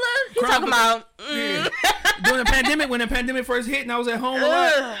vanilla? You talking about? During the pandemic, when the pandemic first hit, and I was at home a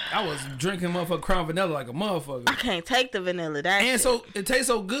lot, I was drinking motherfucking Crown Vanilla like a motherfucker. I can't take the vanilla. That and shit. So it tastes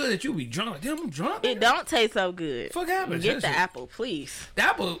so good that you be drunk. Like, damn, I'm drunk. It don't taste so good. Fuck happened. Get the apple, please. The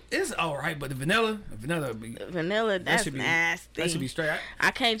apple is all right, but the vanilla, that's nasty. That should be straight.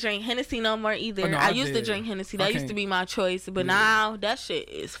 I can't drink Hennessy no more either. I used to drink Hennessy. That used to be my choice, but now that shit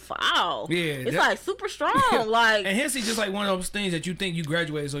is foul. Yeah, it's like super strong. Like, and Hennessy just like one of those things that you think you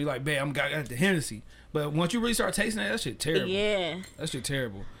graduated, so you're like, man, I got the Hennessy. But once you really start tasting that shit terrible. Yeah. That shit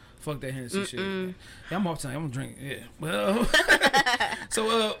terrible. Fuck that Hennessy shit. Yeah, I'm off time. I'm gonna drink. Yeah. Well,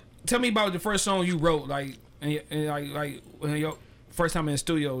 so tell me about the first song you wrote, like, and like when your first time in the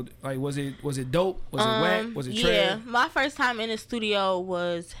studio. Like, was it dope? Was it whack? Was it trash? Yeah, my first time in the studio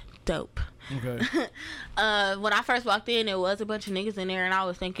was dope. Okay. When I first walked in, there was a bunch of niggas in there, and I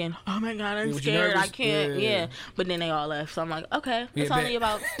was thinking, "Oh my god, I'm scared. I can't." Yeah. But then they all left, so I'm like, "Okay, it's only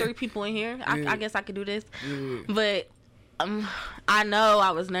about 3 people in here. I guess I could do this." Yeah. But I know I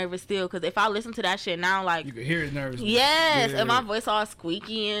was nervous still, because if I listen to that shit now, like, you can hear it nervous. Yes, and my voice all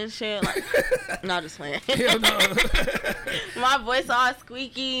squeaky and shit. Like, no, just playing. Hell no. My voice all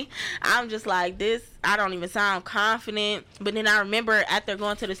squeaky. I'm just like, this, I don't even sound confident. But then I remember after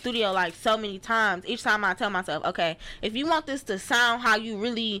going to the studio like so many times, each time I tell myself, okay, if you want this to sound how you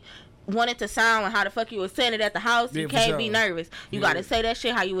really want it to sound and how the fuck you was saying it at the house, you can't be nervous. You gotta say that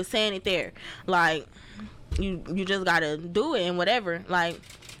shit how you was saying it there. Like, you just gotta do it and whatever. Like,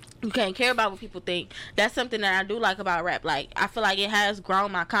 you can't care about what people think. That's something that I do like about rap. Like, I feel like it has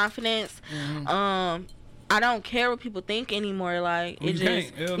grown my confidence. I don't care what people think anymore. Like, it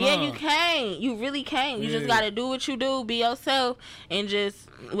just, you can't. You really can't. You just gotta do what you do, be yourself, and just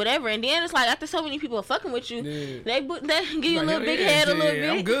whatever. And then it's like, after so many people are fucking with you, they give you a little big head a little bit.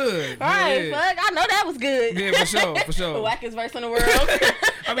 I'm good. Right, fuck. I know that was good. Yeah, for sure. The wackest verse in the world.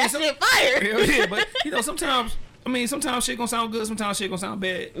 I mean, that shit fire. Yeah, but you know, sometimes shit gonna sound good, sometimes shit gonna sound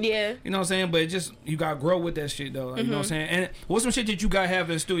bad. Yeah. You know what I'm saying? But just, you gotta grow with that shit though. Like, you know what I'm saying? And what's some shit that you gotta have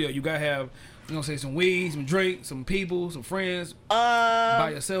in the studio? You gotta have, you know, say some weed, some drink, some people, some friends,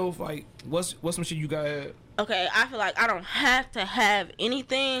 by yourself. Like, what's some shit you gotta have? Okay, I feel like I don't have to have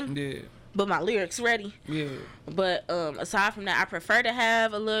anything. Yeah. But my lyrics ready. Yeah. But aside from that, I prefer to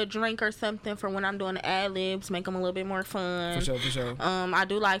have a little drink or something for when I'm doing the ad-libs, make them a little bit more fun. For sure. I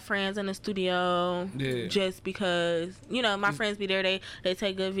do like friends in the studio. Yeah. Just because, you know, my friends be there. They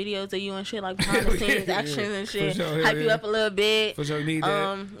take good videos of you and shit, like behind the scenes actions and shit. Sure, hype you up a little bit. For sure, you need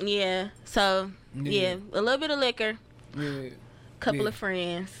that. Yeah. So, yeah, a little bit of liquor. Yeah. Couple of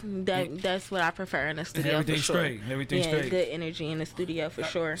friends. That's what I prefer in the studio. Everything for sure. straight. Everything straight. Good energy in the studio for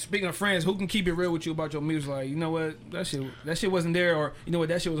sure. Speaking of friends, who can keep it real with you about your music? Like, you know what, that shit wasn't there, or you know what,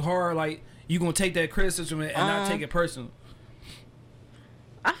 that shit was hard. Like, you gonna take that criticism and not take it personal.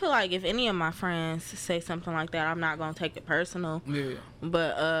 I feel like if any of my friends say something like that, I'm not gonna take it personal. Yeah.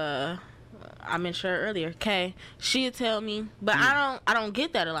 But I mentioned her earlier, Kay. She'd tell me, but I don't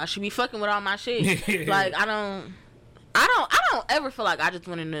get that a lot. She be fucking with all my shit. Like, I don't ever feel like I just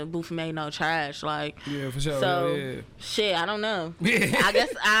went in the booth and made no trash. Like, yeah, for sure. So, shit, I don't know. I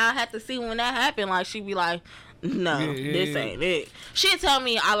guess I have to see when that happened. Like, she'd be like, no, this ain't it. She'd tell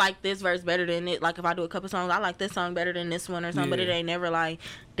me I like this verse better than it. Like, if I do a couple songs, I like this song better than this one or something. But it ain't never like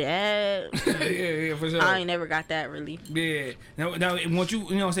that. yeah, for sure. I ain't never got that really. Yeah. Now, once you know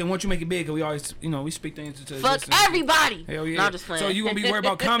what I'm saying, once you make it big, 'cause we always, you know, we speak things into fuck everybody. Hell yeah. No, I'm just playing. So you gonna be worried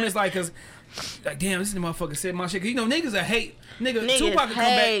about comments like, 'cause like, damn, this is the motherfucker said my shit. 'Cause you know, niggas that hate.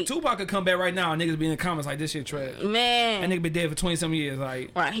 Niggas Tupac could come back right now and niggas be in the comments like, this shit trash. Man. And nigga been dead for 20-some years.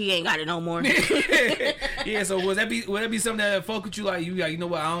 Like, right, he ain't got it no more. Yeah, so would that be something that fuck with you? Like, you know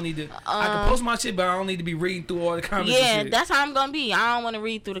what, I don't need to, I can post my shit, but I don't need to be reading through all the comments. Yeah, and shit. that's how I'm gonna be. I don't want to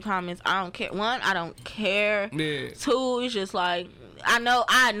read through the comments. I don't care. One, I don't care. Yeah. Two, it's just like, I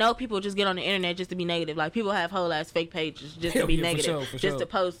know people just get on the internet just to be negative. Like, people have whole ass fake pages just to be negative, for just to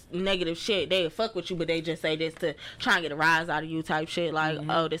post negative shit. They fuck with you, but they just say this to try and get a rise out of you type shit. Like,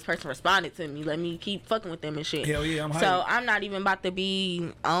 oh, this person responded to me, let me keep fucking with them and shit. Hell yeah, I'm hyped. So I'm not even about to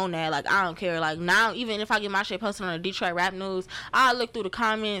be on that. Like, I don't care. Like, now, even if I get my shit posted on the Detroit Rap News, I look through the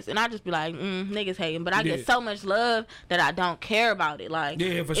comments and I just be like, niggas hating. But I get so much love that I don't care about it. Like,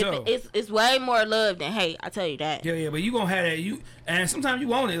 yeah, for sure. It's way more love than hate. I tell you that. Yeah, but you gonna have that. And sometimes you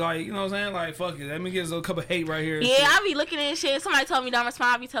want it, like, you know what I'm saying? Like, fuck it. Let me get a couple of hate right here. Yeah, I be looking at shit. Somebody told me don't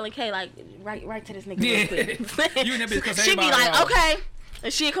respond. I be telling Kay, like, right to this nigga real quick. You and that bitch cuss she everybody be like, out. Okay.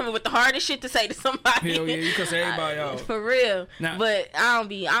 And she coming with the hardest shit to say to somebody. Hell yeah, you cuss everybody out. For real. Nah. But I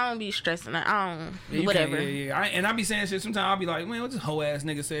don't be stressing. Whatever. I be saying shit. Sometimes I'll be like, man, what this hoe ass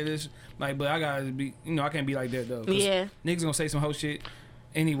nigga say this? Like, but I gotta be, I can't be like that though. Yeah. Niggas gonna say some hoe shit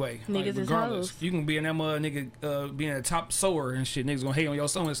anyway. Niggas like, regardless. is hoes. You can be in that mother nigga being a top sewer and shit. Niggas gonna hate on your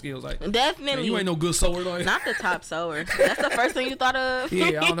sewing skills. Like, definitely. Man, you ain't no good sewer. Like. Not the top sewer. That's the first thing you thought of.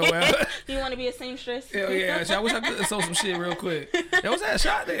 Yeah, I don't know where. You want to be a seamstress? Hell yeah. I wish I could sew some shit real quick. That was that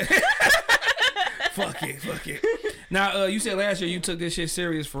shot there. Fuck it. Now, you said last year you took this shit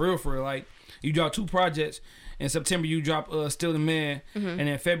serious for real. Like, you dropped 2 projects. In September, you dropped Still the Man. And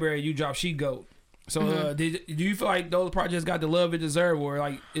in February, you dropped She Goat. So, do you feel like those projects got the love it deserve, or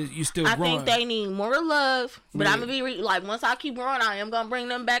like you still growing? I think they need more love, but I'm gonna be like, once I keep growing, I am gonna bring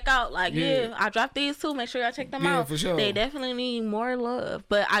them back out. Like, I dropped these too. Make sure y'all check them out. For sure. They definitely need more love,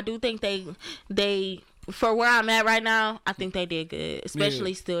 but I do think they for where I'm at right now, I think they did good.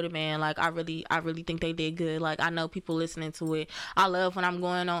 Especially Still the Man. Like, I really think they did good. Like, I know people listening to it. I love when I'm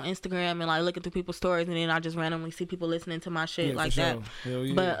going on Instagram and like looking through people's stories, and then I just randomly see people listening to my shit like that. Hell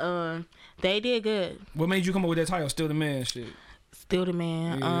yeah. But they did good. What made you come up with that title, Still the Man shit? Still the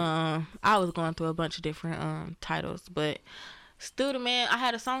Man. I was going through a bunch of different titles, but Still the Man. I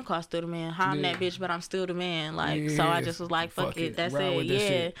had a song called Still the Man. How I'm that bitch, but I'm still the man. Like, so I just was like, fuck it. That's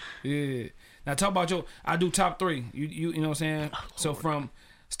it. Yeah. Now talk about I do top 3. You know what I'm saying? So from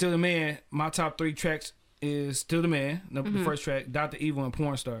Still the Man, my top 3 tracks is Still the Man, the first track, Dr. Evil and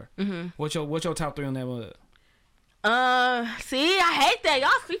Porn Star. What's your top 3 on that one? See, I hate that. Y'all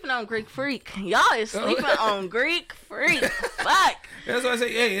sleeping on Greek Freak. Y'all is sleeping on Greek Freak. Fuck. That's why I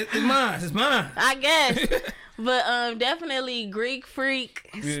say, hey, it's mine. I guess. But definitely Greek Freak,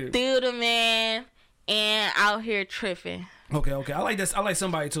 Still the Man, and Out Here Tripping. Okay. I like this. I like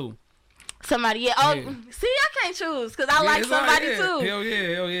Somebody Too. Somebody, see, I can't choose because I like Somebody Too.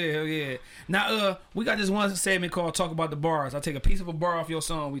 Hell yeah. Now, we got this one segment called Talk About the Bars. I take a piece of a bar off your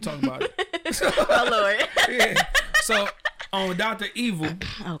song. We talk about it. Oh Lord. Yeah. So on Dr. Evil,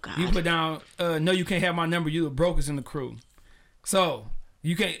 you put down, no, you can't have my number. You the brokest in the crew. So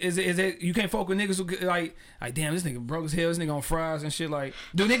you can't. Is it? You can't fuck with niggas who like damn, this nigga broke as hell. This nigga on fries and shit. Like,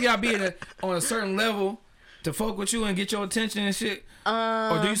 do nigga gotta be on a certain level to fuck with you and get your attention and shit?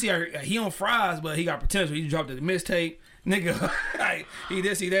 Or do you see he on fries but he got potential? He dropped a mixtape, nigga. Like, he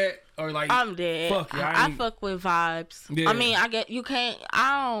this, he that, or like I'm dead. Fuck yeah, I fuck with vibes. Yeah. I mean, I get you can't.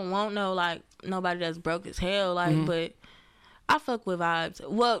 I don't want nobody that's broke as hell. Like, but I fuck with vibes.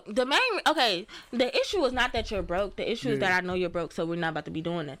 Well, the issue is not that you're broke. The issue is that I know you're broke, so we're not about to be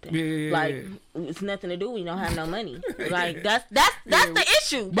doing nothing. Like, it's nothing to do. We don't have no money. Like, that's the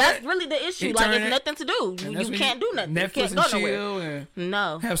issue. That's really the issue. Like, it's nothing to do. You can't do nothing. Netflix you can't go nowhere.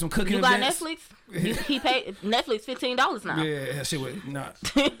 No. Have some cooking You got events. Netflix? He paid Netflix $15 now. Yeah, that shit was not.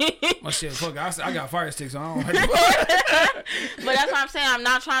 My shit, fuck. I got Fire Stick, so I don't. But that's what I'm saying. I'm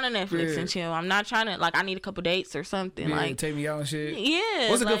not trying to Netflix and chill. I'm not trying to, like, I need a couple dates or something. Yeah, like, take me out and shit. Yeah.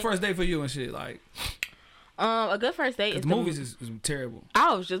 What's a good first date for you and shit? Like, a good first date is movies is terrible.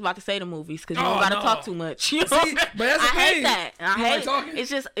 I was just about to say the movies because you don't gotta talk too much. You know? See, but that's the I hate thing. that. I hate talking.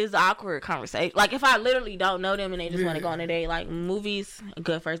 It's awkward conversation. Like, if I literally don't know them and they just want to go on a date, like, movies, a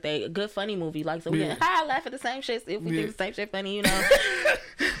good first date, a good funny movie, like, so we can laugh at the same shit if we think the same shit funny, you know.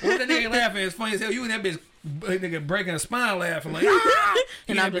 When the nigga laughing is funny as hell. You and that bitch nigga breaking a spine laughing like,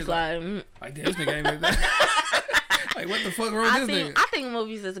 and I'm just like damn, this nigga ain't like that. Like, what the fuck wrong with this nigga? I think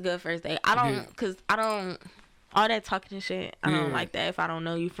movies is a good first date. I don't all that talking and shit, I don't like that if I don't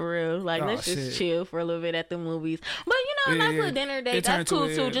know you for real. Like, let's just chill for a little bit at the movies. But, you know, a nice little dinner date, that's cool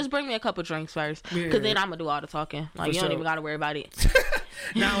too. Just bring me a couple drinks first. Because then I'm going to do all the talking. Like, you don't even got to worry about it.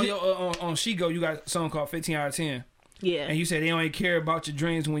 Now, on She Go, you got a song called 15 out of 10. Yeah. And you said they don't even care about your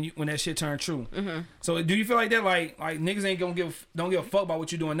dreams when that shit turn true. So do you feel like that? Like niggas ain't gonna don't give a fuck about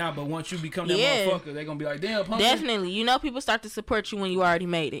what you doing now, but once you become that motherfucker, they gonna be like, damn, punk. Definitely. You know, people start to support you when you already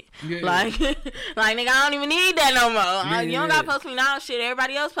made it. Yeah. Like, nigga, I don't even need that no more. You don't gotta post me now. Shit,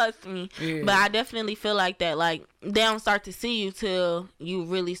 everybody else posts me. Yeah. But I definitely feel like that. Like, they don't start to see you till you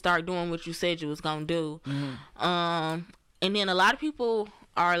really start doing what you said you was gonna do. And then a lot of people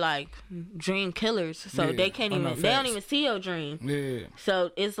are like dream killers, so they can't even they don't even see your dream. So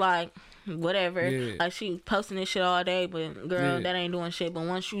it's like whatever. Like, she posting this shit all day, but girl, that ain't doing shit. But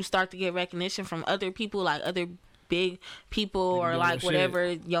once you start to get recognition from other people, like other big people or like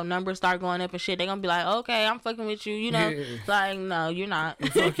whatever, your numbers start going up and shit, they gonna be like, okay, I'm fucking with you, you know. Yeah. Like, no, you're not.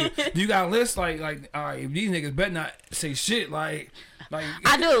 Fuck you. Do you got a list like all right, if these niggas better not say shit like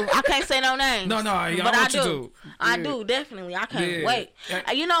I do. I can't say no names. No, but I do. I do, definitely. I can't wait.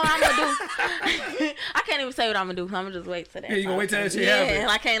 You know what I'm gonna do? I can't even say what I'm gonna do. I'm gonna just wait till that. Yeah, you gonna wait till that shit happens. Yeah,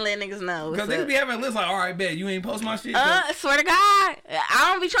 I can't let niggas know. Because niggas be having a list like, all right, bet you ain't post my shit. Swear to God, I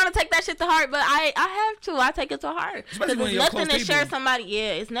don't be trying to take that shit to heart, but I have to. I take it to heart. Because it's nothing to share somebody.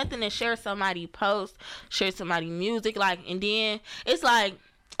 Yeah, it's nothing to share somebody post, share somebody music, like, and then it's like,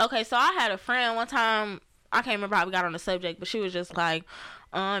 okay, so I had a friend one time. I can't remember how we got on the subject, but she was just like,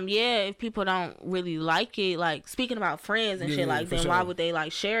 yeah, if people don't really like it, like, speaking about friends and shit, like, then why would they,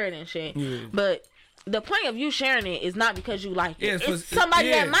 like, share it and shit? Yeah. But the point of you sharing it is not because you like it. It's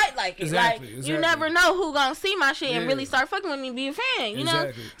somebody that might like it. Exactly. You never know who gonna see my shit and really start fucking with me and be a fan, you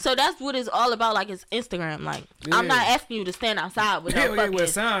know? So that's what it's all about, like, it's Instagram. Like, I'm not asking you to stand outside with no fucking...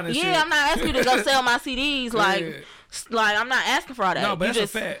 I'm not asking you to go sell my CDs, like... Like, I'm not asking for all that. No, but that's a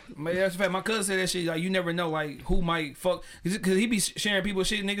fact. That's a fact. My cousin said that shit. Like, you never know, like, who might fuck. Because he be sharing people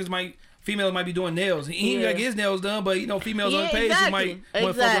shit. Females might be doing nails. He ain't got his nails done, but, you know, females on the page who might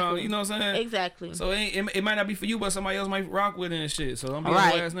want to fuck around. You know what I'm saying? Exactly. So it might not be for you, but somebody else might rock with it and shit. So don't be a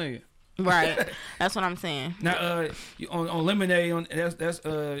ass nigga. Right. That's what I'm saying. Now, on Lemonade, that's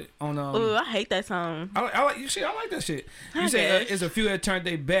on. Ooh, I hate that song. I like that shit. You say it's a few that turned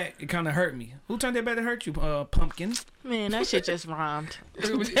their back. It kind of hurt me. Who turned their back to hurt you? Pumpkin. Man, that shit just rhymed.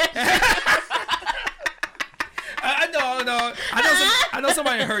 I know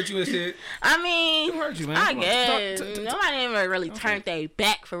somebody hurt you and shit. I mean, who hurt you, man? I guess nobody ever really turned their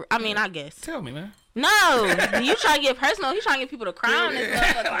back for. I mean, I guess. Tell me, man. No, you trying to get personal. He trying to get people to crown and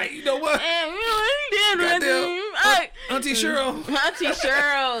stuff. Like, you know what? And he did Auntie Cheryl. Auntie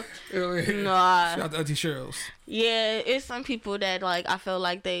Cheryl. Nah. Shout out to Auntie Cheryl's. Yeah, it's some people that, like, I feel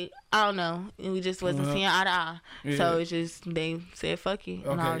like I don't know, we just wasn't seeing eye to eye. Yeah. So it's just, they said, fuck you.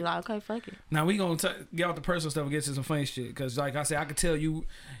 And I was like, okay, fuck it. Now we gonna get out the personal stuff and get to some funny shit. Because, like I said, I can tell you,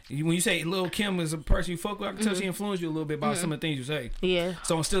 when you say Lil' Kim is a person you fuck with, I can tell she influenced you a little bit by some of the things you say. Yeah.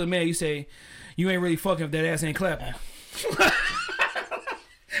 So on Still a Man, you say, you ain't really fucking if that ass ain't clapping.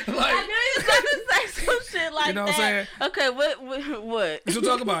 Like, I knew you was going to say some shit like that. You know what I'm saying? Okay, what? So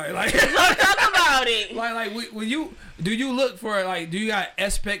talk about it. Like, talk about it. Like when you do you look for, like, do you got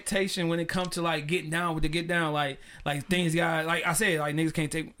expectation when it comes to, like, getting down with the get down, like things got, like I said, like, girls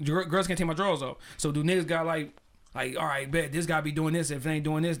can't take my drawers off. So do niggas got like all right, bet this guy be doing this. If it ain't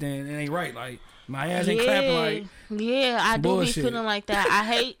doing this, then it ain't right. Like, my ass ain't clapping, like, I do bullshit. Be feeling like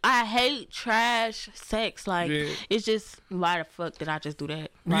that. I hate trash sex. Like, it's just, why the fuck did I just do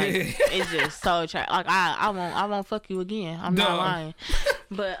that? Like, it's just so trash. Like, I won't fuck you again. I'm not lying.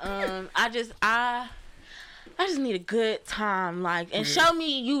 But I just need a good time, like, and show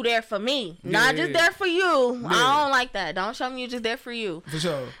me you there for me, not just there for you. I don't like that. Don't show me you just there for you. For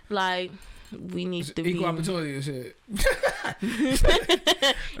sure. Like, we need to be equal opportunity and shit.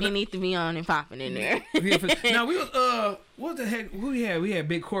 You need to be on and popping in there. Now we was what the heck? Who we had? We had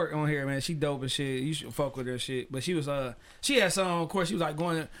Big Court on here, man. She dope and shit. You should fuck with her shit. But she was she had some. Of course, she was like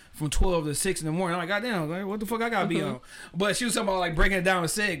going from 12 to 6 in the morning. I'm like, goddamn, like, what the fuck I gotta be on? But she was talking about, like, breaking it down in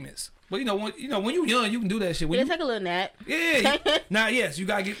segments. But when you young, you can do that shit. Take a little nap. Yeah. Now, yes, you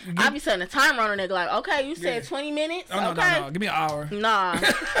gotta get. I be setting a timer on a nigga, like, okay, you said 20 minutes. Oh, no, give me an hour. Nah,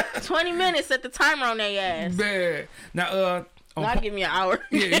 20 minutes. Set the timer on their ass. Man, now not give me an hour.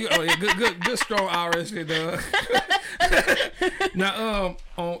 Good strong hour and shit, dog. Now,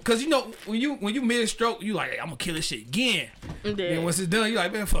 cause when you mid stroke, you like, hey, I'm gonna kill this shit again. And once it's done, you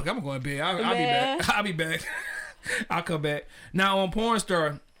like, man, fuck, I'm going to bed. I'll be back. I'll come back. Now on Porn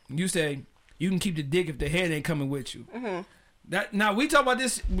Star, you say you can keep the dick if the head ain't coming with you. Now we talk about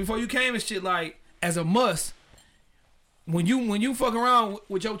this before you came and shit, like, as a must. When you fuck around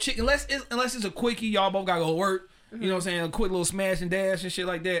with your chick, unless it's a quickie, y'all both gotta go work. You know what I'm saying? A quick little smash and dash and shit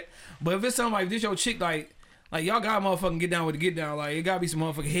like that. But if it's something like this, your chick, like y'all gotta motherfucking get down with the get down. Like, it gotta be some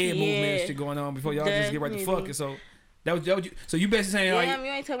motherfucking head movement and shit going on before y'all just get right to fucking. So so you basically saying, like, damn,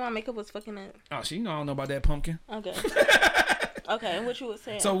 you ain't talking about makeup was fucking up. Oh, I don't know about that, pumpkin. Okay. Okay, and what you was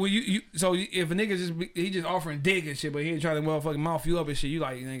saying? So so if a nigga he just offering dick and shit, but he ain't trying to motherfucking mouth you up and shit, you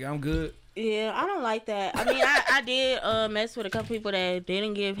like, nigga, I'm good. Yeah, I don't like that. I mean, I did mess with a couple people that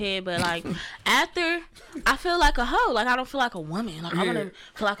didn't give head, but, like, after, I feel like a hoe. Like, I don't feel like a woman. Like, I want to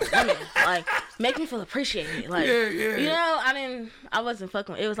feel like a woman. Like, make me feel appreciated. Like, you know, I wasn't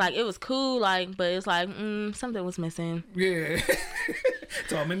fucking. It was like, it was cool, like, but it's like, something was missing. Yeah.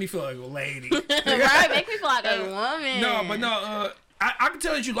 So it made me feel like a lady. Right? Make me feel like a woman. No, but no, I can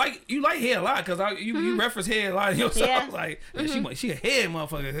tell that you like head a lot because you reference head a lot yourself. Yeah. Like she a head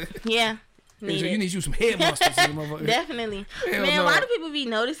motherfucker. Yeah. So you need you some head monsters, motherfucker. Definitely. Hell Man, no. why do people be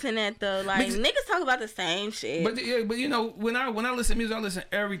noticing that though? Like niggas talk about the same shit. But you know, when I listen to music, I listen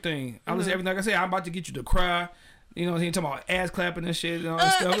to everything. I listen to everything. Like I said, I'm about to get you to cry. You know, he talking about ass clapping and shit and all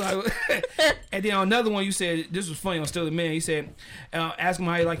that stuff. Like, and then on another one, you said this was funny on Still the Man. He said, ask him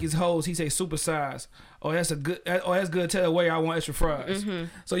how he like his hoes. He say super size. Oh, that's good. Tell the way I want extra fries.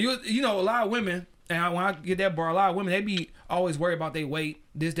 So you know, a lot of women. And when I get that bar, a lot of women, they be always worried about their weight,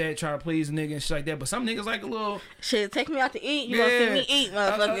 this, that, try to please a nigga and shit like that. But some niggas like a little... Shit, take me out to eat. You gonna see me eat,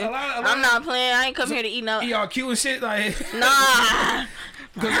 motherfucker. I'm not playing. I ain't come here to eat no... ERQ and shit, like... Nah.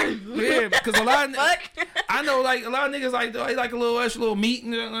 Because a lot of... I know, like, a lot of niggas like a little extra little meat,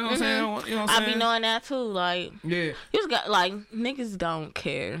 you know what I'm saying? You know what I'm saying? I be knowing that too, like... Yeah. You just got, like, niggas don't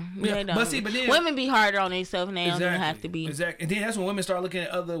care. They don't. But see, but then... Women be harder on themselves and they don't even have to be. Exactly. And then that's when women start looking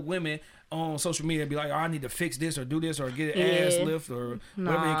at other women on social media and be like, oh, I need to fix this or do this or get an ass lift or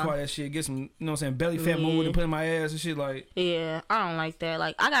whatever they call that shit. Get some, you know what I'm saying, belly fat move and put in my ass and shit like. Yeah, I don't like that.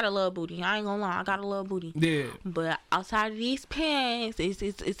 Like, I got a little booty. I ain't gonna lie, I got a little booty. Yeah. But outside of these pants,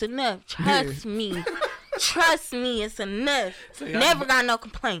 it's enough. Trust me. Trust me, it's enough. Never got no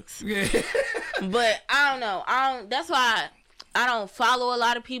complaints. Yeah. But I don't know. That's why I don't follow a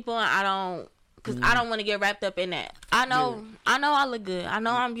lot of people and I don't. Because I don't want to get wrapped up in that. I know I look good. I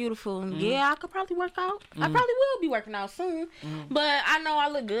know I'm beautiful. Yeah, I could probably work out. I probably will be working out soon. But I know I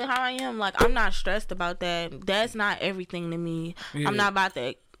look good how I am. Like, I'm not stressed about that. That's not everything to me. Yeah. I'm not about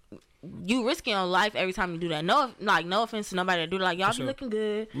that. You risking your life every time you do that. No offense to nobody that do that. Like, y'all be looking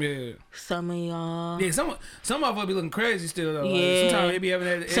good. Yeah. Some of y'all. Yeah, some of us be looking crazy still though. Yeah. Like, sometimes they be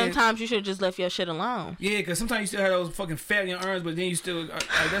having that. Sometimes you should have just left your shit alone. Yeah, because sometimes you still have those fucking fat in your arms, but then you still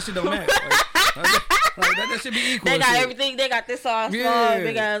that shit don't match. Like, that should be equal. They got everything. They got this all small,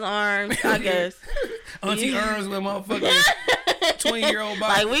 big ass arms. I guess. Auntie arms with motherfucking 20-year-old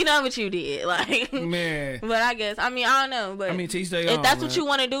body. Like, we know what you did. Like, man. But I guess, I don't know. But if that's what you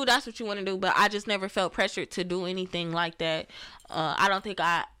want to do, that's what you want to do. But I just never felt pressured to do anything like that. I don't think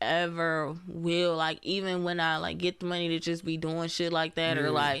I ever will. Like, even when I like get the money to just be doing shit like that, or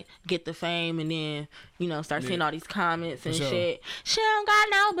like get the fame and then start seeing all these comments and shit. She don't got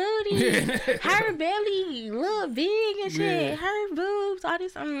no booty. Her belly look big and shit. Her boobs, all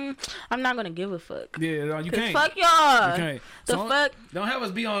this. I'm not gonna give a fuck. Yeah, you can't. Fuck y'all. You can't. The fuck. Don't have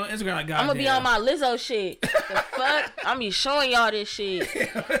us be on Instagram like I'm gonna be on my Lizzo shit. The fuck. I'm be showing y'all this shit.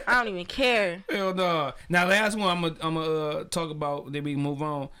 I don't even care. Hell no. Now last one I'm gonna talk about. Then we move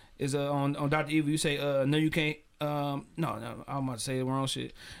on. Is on Dr. Evil. You say no, you can't. No, I'm about to say the wrong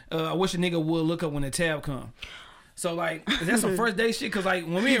shit. I wish a nigga would look up when the tab come. So like, that's some first date shit. Cause like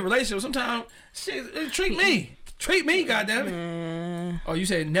when we in relationships, sometimes shit treat me, goddamn. Oh, you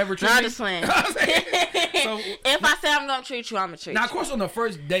said never treat me. Not just playing. So if I say I'm gonna treat you, I'm gonna treat you. Now, of course, on the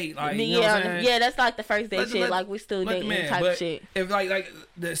first date, like you know what I'm saying? Yeah, that's like the first date shit. Like we still dating type of shit. If like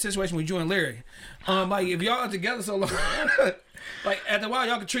the situation with you and Larry, like if y'all are together so long. Like after a while,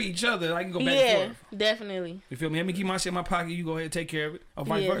 y'all can treat each other. Like you can go back and forth. Yeah, definitely. You feel me? Let me keep my shit in my pocket. You go ahead and take care of it, or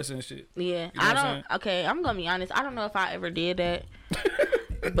vice versa and shit. Yeah, you know I'm gonna be honest. I don't know if I ever did that,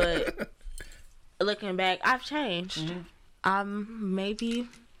 but looking back, I've changed. I maybe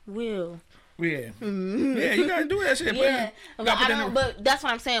will. Yeah, yeah, you gotta do that shit. Yeah, but that's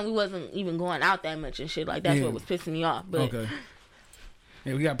what I'm saying. We wasn't even going out that much and shit. Like that's what was pissing me off. But okay.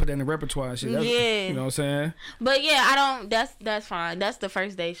 Yeah, we gotta put that in the repertoire and shit. You know what I'm saying? But yeah, I don't. That's fine. That's the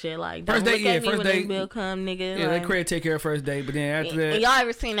first date shit. Like first date, yeah, first date. Bill come, nigga. Yeah, like, they create take care of first date, but then after that, y'all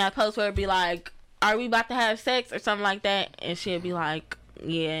ever seen that post where it be like, "Are we about to have sex?" or something like that, and she'll be like,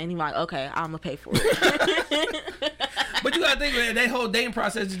 "Yeah," and he like, "Okay, I'm gonna pay for it." But you gotta think that whole dating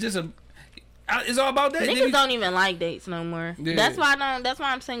process is just it's all about that. Niggas don't even like dates no more. Yeah. That's why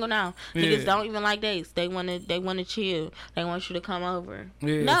I'm single now. Yeah. Niggas don't even like dates. They wanna chill. They want you to come over.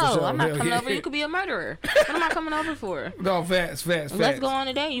 Yeah, no, sure. I'm not coming over. You could be a murderer. What am I coming over for? No, facts. Let's go on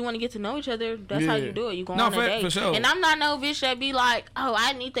a date. You want to get to know each other. That's how you do it. You go on a date. For sure. And I'm not no bitch that be like, oh,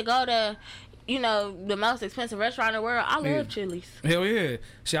 I need to go to the most expensive restaurant in the world. I love Chili's. Hell yeah.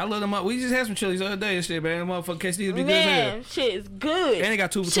 Shit, I love them. We just had some Chili's the other day and shit, man. Motherfucking quesadillas be good as hell. Shit is good. And they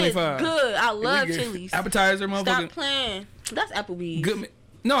got 2 for $25. Good. I love Chili's. Appetizer, motherfucker. Stop playing. That's Applebee's. Good.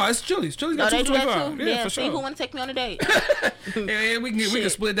 No, it's Chili's. Chili's got 2 for $25. Yeah, for sure. See who want to take me on a date. Yeah, we can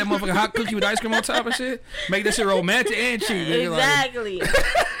split that motherfucking hot cookie with ice cream on top and shit. Make that shit romantic and cheap. Exactly.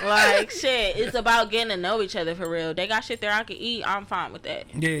 Like shit, it's about getting to know each other for real. They got shit there I can eat. I'm fine with that.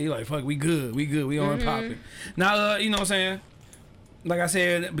 Yeah, you like fuck. We good. We on popping. Now, you know what I'm saying? like I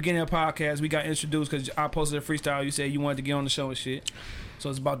said at the beginning of the podcast, we got introduced because I posted a freestyle. You said you wanted to get on the show and shit. So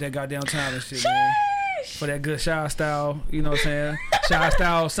it's about that goddamn time and shit, man. For that good Shy Style, you know what I'm saying? Shy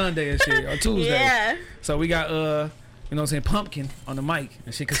Style Sunday and shit, or Tuesday. Yeah. So we got, you know what I'm saying, Pumpkin on the mic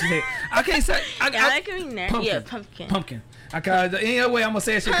and shit. Cause she said, I can't say. Pumpkin. Pumpkin. I can't, any other way I'm gonna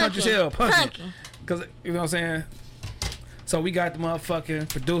say it shit, country shell. Pumpkin. Cause, you know what I'm saying? So we got the motherfucking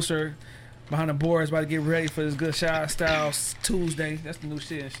producer behind the boards about to get ready for this good Shy Style Tuesday. That's the new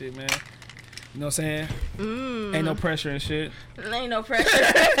shit and shit, man. You know what I'm saying? Ain't no pressure and shit. Ain't no pressure.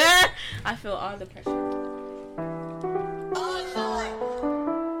 I feel all the pressure.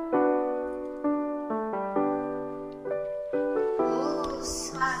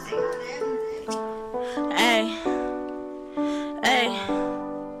 Hey.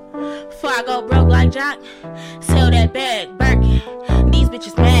 Before I go broke like Jock, sell that bag, Birkin. These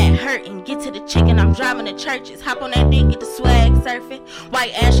bitches mad, hurting. Get to the chicken, I'm driving to churches. Hop on that dick, get the swag, surfing.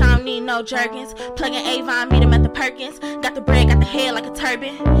 White ash, I don't need no jerkins. Plugging Avon, meet him at the Perkins. Got the bread, got the head like a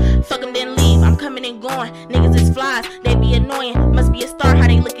turban. Fuck him, then leave, I'm coming and going. Niggas is flies, they be annoying. Must be a star, how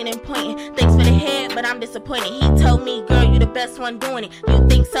they looking and pointing. Thanks for the head, but I'm disappointed. He told me, girl, you the best one doing it. You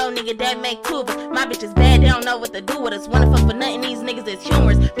think so, nigga, that make two of us. My bitch is bad, they don't know what to do with us. Wanna fuck for nothing, these niggas is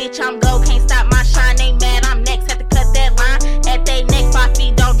humorous. Bitch, I'm gold, can't stop my shine. They mad, I'm next, had to cut that line. At they neck, 5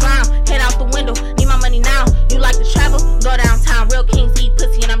 feet, don't drown. Head out the window, need my money now. You like to travel? Go downtown. Real kings eat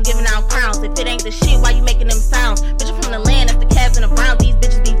pussy and I'm giving out crowns. If it ain't the shit, why you making them sounds? Bitch, I'm from the land, that's the Cavs and the Browns. These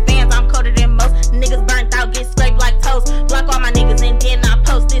bitches be fans, I'm colder than most. Niggas burnt out, get scraped like toast. Block all my niggas and then I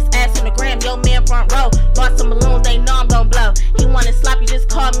post this ass on the gram. Yo, man, front row. Bought some balloons, they know I'm gon' blow. He wanna sloppy, just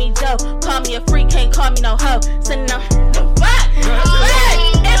call me Joe. Call me a freak, can't call me no hoe. Sitting up, what? It's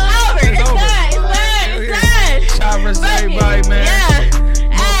over. It's done. Shout out to everybody, man. Yeah.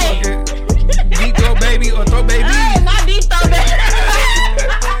 Hey. Deep throw baby or throw baby. Not deep throw baby.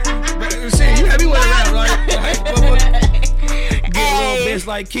 Shit, you had me with around, right? Get a little bitch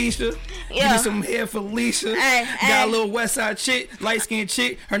like Keisha. Give me some hair for Alicia. Got a little West Side chick, light skinned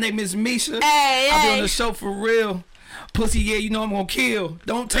chick. Her name is Misha. I'll be on the show for real. Pussy, yeah, you know I'm gonna kill.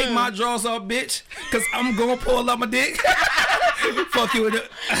 Don't take my drawers off, bitch, cause I'm gonna pull out my dick. Fuck you with it.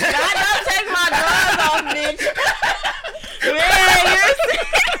 God, don't take my drawers off, bitch. Man, you're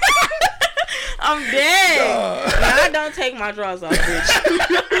I'm dead. God, don't take my drawers off, bitch.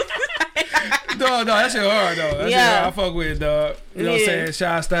 No, that shit hard, though. That shit hard. I fuck with it, dog. You know what I'm saying?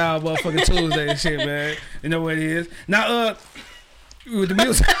 Shy Style, motherfucking Tuesday and shit, man. You know what it is. Now, with the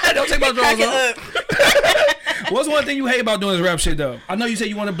music, don't take my drawers off. What's one thing you hate about doing this rap shit, though? I know you said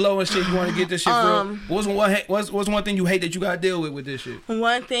you want to blow and shit. You want to get this shit real. What's one thing you hate that you got to deal with this shit?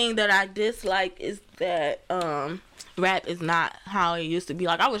 One thing that I dislike is that rap is not how it used to be.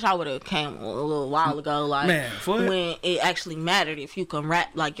 Like, I wish I would have came a little while ago, like, when it actually mattered if you can rap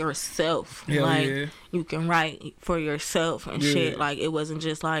like yourself. You can write for yourself and shit. Like, it wasn't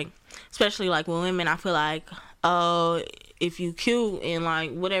just like, especially like with women, I feel like, oh, if you cute and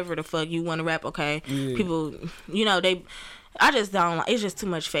like whatever the fuck you want to rap, okay, people, you know, I just don't like, it's just too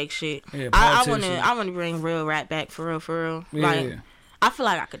much fake shit. I want to bring real rap back for real. Like, I feel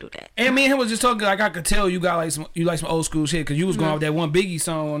like I could do that. And me and him was just talking, like, I could tell you got like some old school shit, because you was going off that one Biggie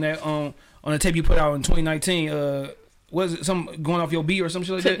song on that on the tape you put out in 2019. Was it some going off your beat or some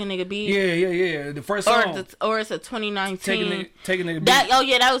shit like that? Taking nigga beat. Yeah. The first song. Or it's a 2019. Taking nigga beat.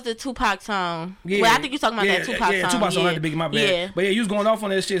 That was the Tupac song. Yeah. Well, I think you're talking about that Tupac song. Yeah, Tupac song had the Biggie, my bad. Yeah. But yeah, you was going off on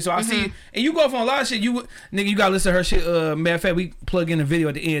that shit. So I see, and you go off on a lot of shit. You gotta listen to her shit. Matter of fact, we plug in the video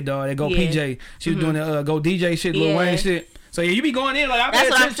at the end, dog. That Go PJ. She was doing the Go DJ shit, Lil Wayne shit. So yeah, you be going in like, that's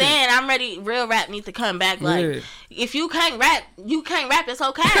what I'm saying. I'm ready. Real rap needs to come back. Like, if you can't rap, It's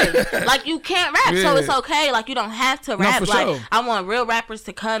okay. Like, you can't rap, so it's okay. Like, you don't have to rap. Like, sure. I want real rappers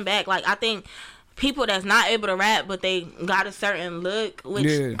to come back. Like, I think people that's not able to rap, but they got a certain look. Which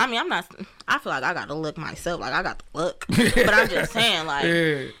I mean, I feel like I got the look myself. Like, I got the look, but I'm just saying,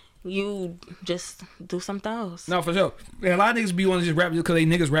 like. You just do something else. No, for sure. Yeah, a lot of niggas be wanting to just rap just because they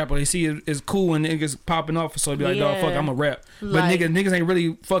niggas rap or they see it's cool and niggas popping off, so they be like, dog, fuck, I'm a rap. But like, niggas ain't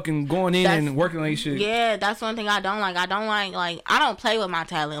really fucking going in and working on their shit. Yeah, that's one thing I don't like. I don't play with my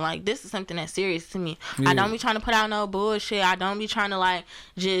talent. Like, this is something that's serious to me. I don't be trying to put out no bullshit. I don't be trying to, like,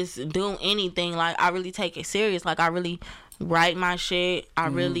 just do anything. Like, I really take it serious. Like, I really write my shit. I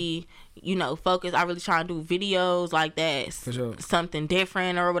really... focus. I really try to do videos like that. For sure. Something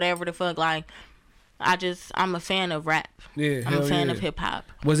different or whatever the fuck. Like, I'm a fan of rap. Yeah, I'm a fan of hip hop.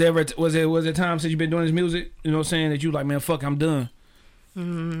 Was there time since you've been doing this music, you know what I'm saying, that you like, man, fuck, I'm done?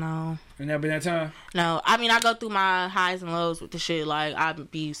 No. Ain't never been that time? No. I mean, I go through my highs and lows with the shit. Like,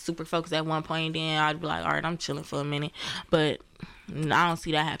 I'd be super focused at one point, then I'd be like, all right, I'm chilling for a minute. But I don't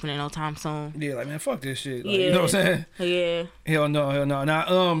see that happening no time soon. Yeah, like man, fuck this shit. Like, you know what I'm saying? Yeah. Hell no.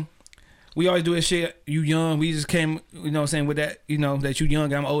 Now, we always do this shit. You young, we just came, you know what I'm saying, with that, you know, that you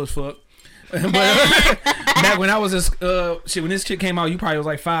young, I'm old as fuck. But back when I was when this shit came out, you probably was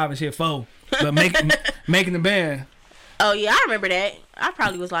like 5 and shit 4. But making the band. Oh yeah, I remember that. I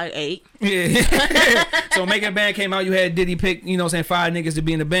probably was like 8. Yeah. So making a band came out, you had Diddy pick, you know what I'm saying, 5 niggas to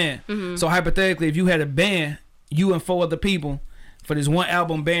be in the band. Mm-hmm. So hypothetically, if you had a band, you and 4 other people for this one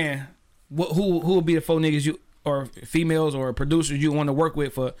album band, who would be the 4 niggas you or females or producers you want to work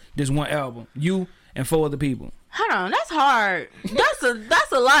with for this one album? You and 4 other people. Hold on, that's hard.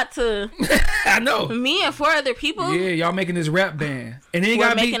 That's a lot to. I know. Me and 4 other people. Yeah, y'all making this rap band, and then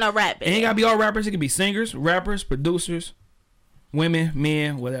we're making a rap band. It ain't gotta be all rappers. It can be singers, rappers, producers, women,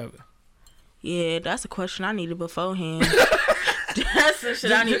 men, whatever. Yeah, that's a question I needed beforehand. That's some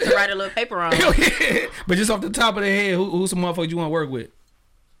shit I need to write a little paper on. Yeah. But just off the top of the head, who's some motherfuckers you want to work with?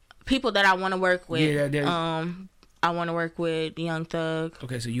 People that I want to work with. Yeah, I want to work with Young Thug.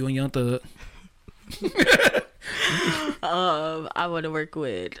 Okay, so you and Young Thug. I want to work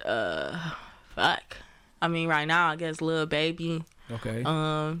with fuck. I mean, right now I guess Lil Baby. Okay.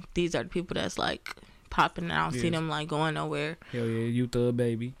 These are the people that's like popping, and I don't see them like going nowhere. Hell yeah, you Thug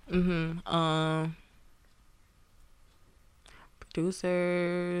Baby.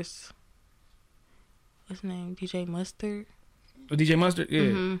 Producers. What's his name? DJ Mustard. Oh, DJ Mustard,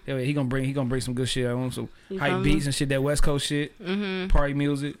 yeah. Hell yeah, he gonna bring some good shit. I want some hype beats and shit, that West Coast shit, party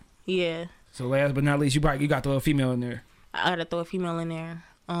music. Yeah. So last but not least, you got to throw a female in there. I gotta throw a female in there.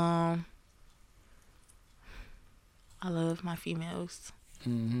 I love my females.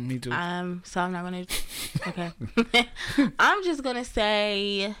 Me too. So I'm not gonna. Okay. I'm just gonna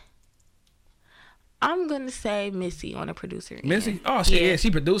say. I'm gonna say Missy on a producer. Missy? Oh shit, yeah.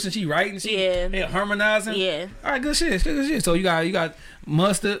 She producing, she writing, she harmonizing. Yeah. All right, good shit. So you got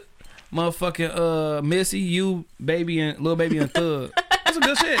Mustard, motherfucking Missy, you, Baby, and Lil Baby and Thug. That's some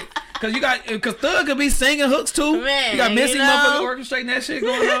good shit. Cause Thug could be singing hooks too. Man, you got Missy motherfucking orchestrating that shit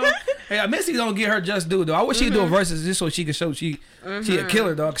going on. Hey, Missy don't get her just due though. I wish she'd do a verses just so she could show she a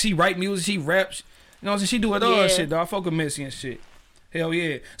killer dog. She write music, she raps. You know what I'm saying? She do it all shit dog. I fuck with Missy and shit. Hell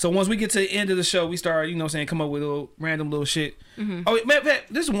yeah. So once we get to the end of the show, we start, you know what I'm saying, come up with random little shit. Oh, man,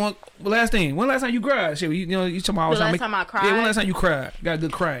 this is one last thing. When last time you cried? Shit, you know, you talking about last time I cried? Yeah, when last time you cried? Got a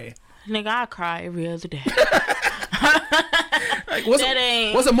good cry. Nigga, I cry every other day. Like,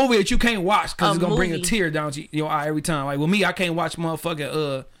 what's a movie that you can't watch because it's gonna bring a tear down to your eye every time? Like with me, I can't watch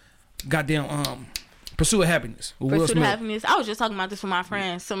motherfucking goddamn Pursuit of Happiness. Pursuit of Happiness. I was just talking about this with my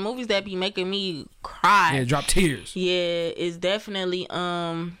friends. Some movies that be making me cry. Yeah, drop tears. Yeah, it's definitely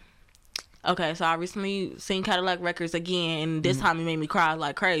okay, so I recently seen Cadillac Records again, and this time it made me cry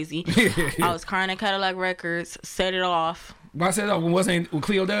like crazy. I was crying at Cadillac Records, Set It Off. Why I said that when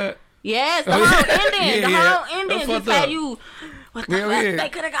Cleo died? Yes, the whole ending. The whole ending. Just had you. What the fuck? They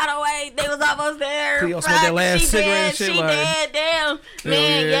could have got away. They was almost there. Cleo smoked that last cigarette and shit. She dead. Damn.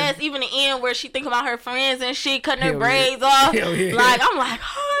 Man, yes. Even the end where she think about her friends and she cutting her braids off. Like, I'm like,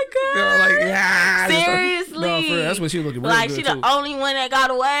 oh my God. Like, yeah. Seriously. No, for real. That's what she looking real like, good she too. the only one that got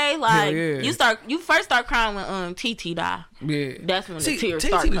away. Like, you first start crying when TT died. Yeah. That's when the tears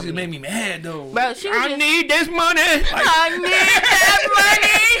start coming. Just made me mad though. Bro, she was I need this money. Like, I need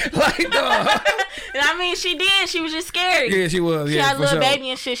that money. Like, dog. And I mean, she did. She was just scary. Yeah, she was. She had a little baby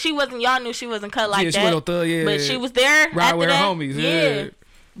and shit. She wasn't. Y'all knew she wasn't cut like that. She was thug, but she was there. Right with her that. homies. Yeah.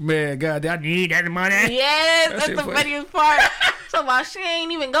 Man, God, I need that money. Yes, that's the funniest part. So while she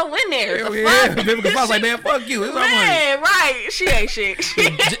ain't even go in there. Hell yeah. Because I was like, man, fuck you. It's our money. Right. She ain't shit.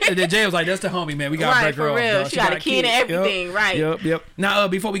 And then Jay was like, that's the homie, man. We got to break her off. For real. She got a kid and everything. Yep. Right. Yep. Now,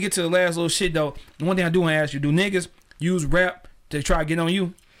 before we get to the last little shit, though, one thing I do want to ask you, do niggas use rap to try to get on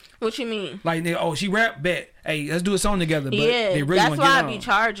you? What you mean? Like, she rap, bet. Hey, let's do a song together. But they really that's why I be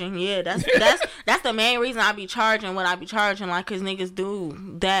charging. Yeah, that's the main reason I be charging what I be charging. Like, cause niggas do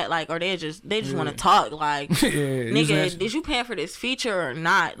that. Like, or they just want to talk. Like, nigga, did you paying for this feature or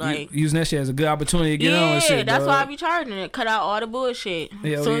not? Like, using that shit as a good opportunity to get on and shit. Yeah, that's why I be charging it. Cut out all the bullshit.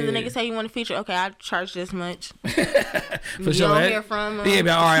 As soon as the nigga say you want a feature, okay, I charge this much. For sure. Don't hear from him. Yeah,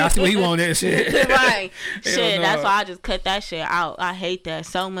 but all right, I see what he want that shit. Right. Shit, that's why I just cut that shit out. I hate that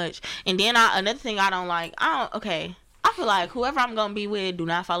so much. And then another thing I don't like. I feel like whoever I'm gonna be with, do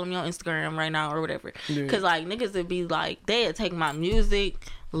not follow me on Instagram right now or whatever. Cause like niggas would be like, they'd take my music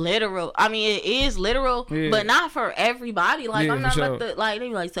literal. I mean, it is literal, but not for everybody. Like, I'm not about to, like, they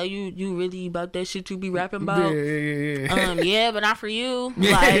be like, so you really about that shit you be rapping about? Yeah. Yeah, but not for you.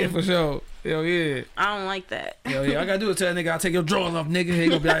 Yeah, like, for sure. Hell yeah. I don't like that. Hell yeah. I gotta do it. Tell that nigga I'll take your drawers off, nigga. He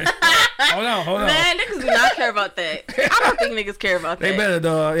gonna be like, hold on. Man, niggas do not care about that. I don't think niggas care about that. They better,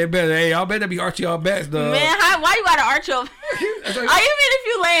 dog. They better. Hey, y'all better be arching y'all backs, dog. Man, why you gotta arch your? Are you mean if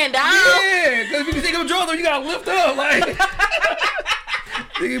you laying down? Yeah, because if you take your drawers off, you gotta lift up, like.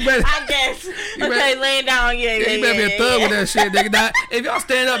 Better, I guess. Okay, laying down, yeah. You better be a thug with that shit, nigga. Now, if y'all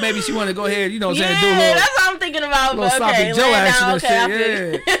stand up, maybe she want to go ahead, you know what I'm saying? Do a little, that's what I'm thinking about. Little sloppy Joe action and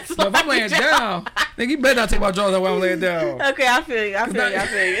shit, yeah. But if I'm laying down, nigga, you better not take my drawers off while I'm laying down. Okay, I feel you.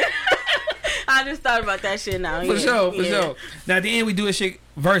 I just thought about that shit now. For sure. Now, at the end, we do a shit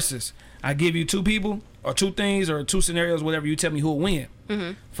versus. I give you two people, or two things, or two scenarios, whatever. You tell me who will win.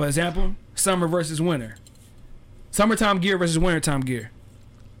 Mm-hmm. For example, summer versus winter. Summertime gear versus wintertime gear.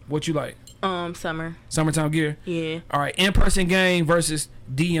 What you like? Summer. Summertime gear? Yeah. All right, in-person game versus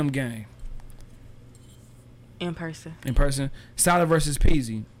DM game. In person. In person. Sada versus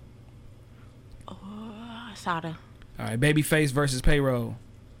Peasy. Sada. All right, Babyface versus Payroll.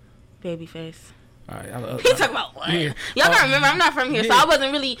 Babyface. All right. He talking about what? Yeah. Y'all gotta remember, I'm not from here, so I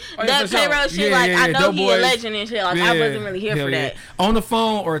wasn't really that Payroll shit. I know he a legend and shit. Like I wasn't really here for that. On the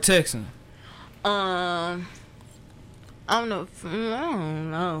phone or texting? I don't know. I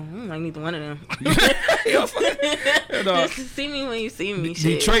don't like neither one of them. Just see me when you see me.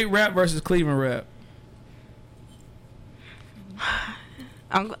 Detroit rap versus Cleveland rap.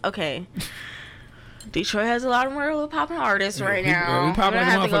 Okay. Detroit has a lot of real popping artists right now. We popping I'm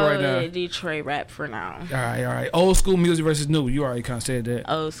gonna have to go right now. with Detroit rap for now. All right. Old school music versus new. You already kind of said that.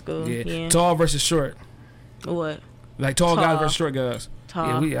 Old school. Yeah. Tall versus short. What? Like tall guys versus short guys.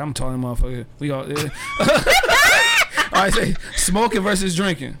 Tall. Yeah, I'm tall motherfucker. We all. Yeah. All right, say smoking versus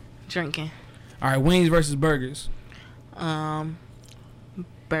drinking. Drinking. All right, wings versus burgers.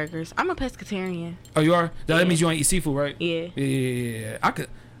 Burgers. I'm a pescatarian. Oh, you are? That means you don't eat seafood, right? Yeah. Yeah.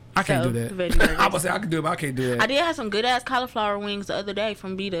 I can't do that. I was say I could do it, but I can't do that. I did have some good ass cauliflower wings the other day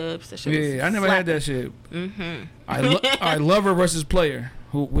from B-Dubs. Yeah, I never had that shit. Mm-hmm. All right, lover versus player.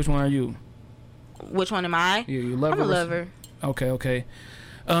 Which one are you? Which one am I? Yeah, you lover. I'm a lover. Okay.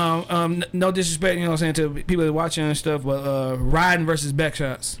 No disrespect, you know what I'm saying, to people that are watching and stuff, but riding versus back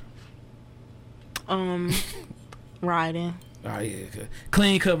shots. Riding. Oh yeah.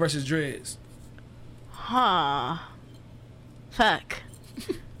 Clean cut versus dreads. Huh. Fuck.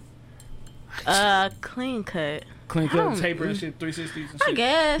 Clean cut. Clean cut, taper and shit, 360s and shit. I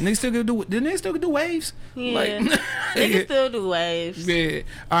guess. Niggas still can do waves? Yeah. Niggas still do waves. Yeah.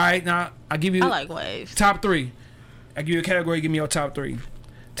 All right, now I like waves. Top 3. I give you a category, give me your top 3.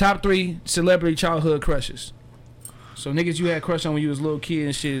 Top 3 celebrity childhood crushes. So niggas you had crush on when you was a little kid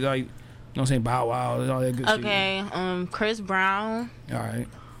and shit, like, you know what I'm saying, Bow Wow and all that good shit. Okay, Chris Brown. All right.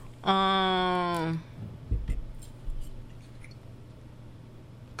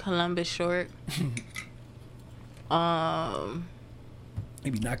 Columbus Short. He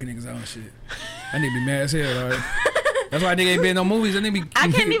be knocking niggas out and shit. That nigga be mad as hell, alright. That's why nigga ain't been in no movies. That nigga be. I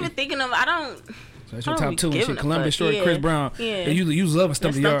can't even think of them. I don't. So that's your top 2 and shit. Columbus Short, yeah. Chris Brown. Yeah. And you love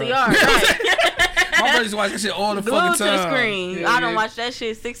Stump the Yard. Right. My brother used to watch that shit all the fucking time. To the screen. Yeah, I don't watch that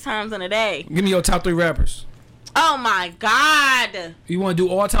shit 6 times in a day. Give me your top 3 rappers. Oh my God. You want to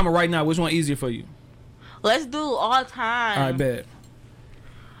do all time or right now? Which one easier for you? Let's do all time. All right, bet.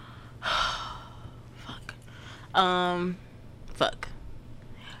 Fuck.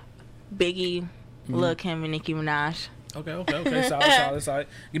 Biggie, Lil' Kim, and Nicki Minaj. Okay. Solid.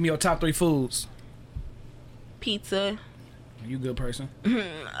 Give me your top 3 foods. Pizza. You a good person.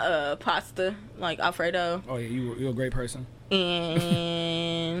 Pasta, like Alfredo. Oh yeah, you're a great person.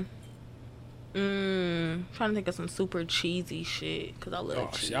 And trying to think of some super cheesy shit because I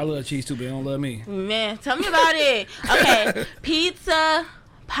love cheese. Shit, I love cheese too, but you don't love me. Man, tell me about it. Okay, pizza,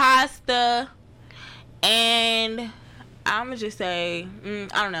 pasta, and I'm gonna just say I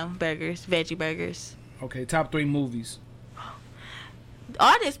don't know, burgers, veggie burgers. Okay, top 3 movies.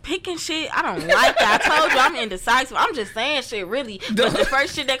 All this picking shit, I don't like that. I told you I'm indecisive. I'm just saying shit, really. But the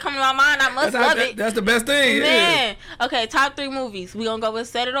first shit that comes to my mind, I must love it. That's the best thing. Man. Yeah. Okay, top 3 movies. We gonna go with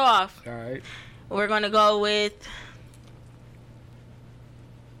Set It Off. All right. We're gonna go with.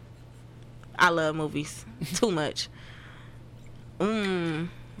 I love movies too much. I'm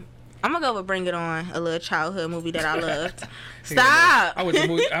gonna go with Bring It On, a little childhood movie that I loved. Stop. I went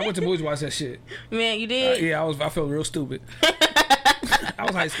to movies to watch that shit. Man, you did? Yeah, I felt real stupid. I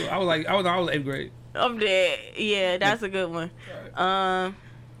was high school. I was 8th grade. I'm dead. Yeah, that's a good one. Right.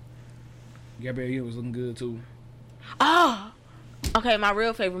 Gabrielle Union was looking good too. Oh. Okay, my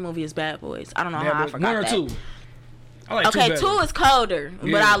real favorite movie is Bad Boys. I don't know how I forgot that. 1 or 2? I like okay, 2 better. 2 is colder,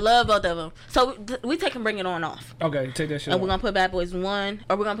 but I love both of them. So we take and Bring It On off. Okay, take that shit. And we're gonna put Bad Boys 1,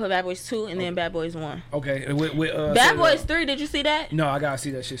 or we're gonna put Bad Boys 2, and then Bad Boys 1. Okay, with Bad Boys 3. Did you see that? No, I gotta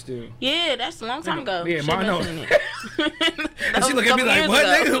see that shit still. Yeah, that's a long time ago. Yeah, mine know. And she look at me like, what,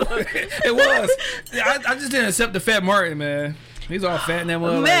 nigga? It was. I just didn't accept the Fat Martin, man. He's all fat in that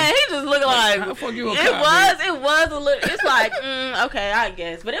mother. Man, he just looking like. How the fuck you it was a little. It's like, okay, I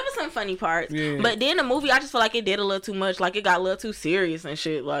guess, but it was some funny parts. Yeah. But then the movie, I just feel like it did a little too much. Like it got a little too serious and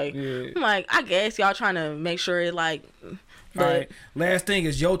shit. Like, I'm like, I guess y'all trying to make sure it like. All right. Last thing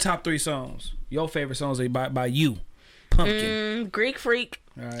is your top 3 songs. Your favorite songs by you. Pumpkin. Greek Freak.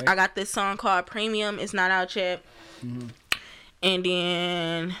 All right. I got this song called Premium. It's not out yet. Mm-hmm. And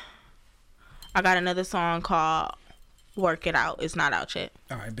then I got another song called Work It Out. It's not out yet.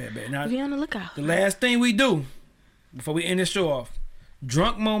 All right, bet. Now, be on the lookout. The last thing we do before we end this show off,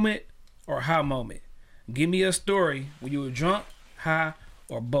 drunk moment or high moment. Give me a story when you were drunk, high,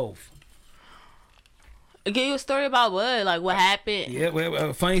 or both. Give you a story about what? Like what happened? Yeah,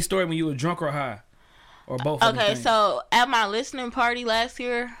 a funny story when you were drunk or high. Or both. Okay, so at my listening party last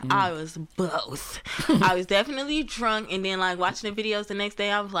year, I was both. I was definitely drunk, and then like watching the videos the next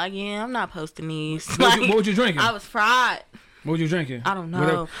day, I was like, yeah, I'm not posting these. What was you drinking? I was fried. What was you drinking? I don't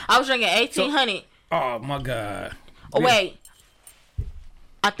know. I was drinking 1800. Oh my God. Oh, wait.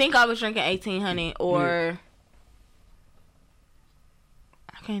 I think I was drinking 1800 or...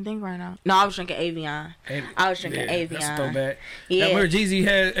 I can't think right now. No, I was drinking Avion. I was drinking Avion. That's a throwback. Yeah. That where Jeezy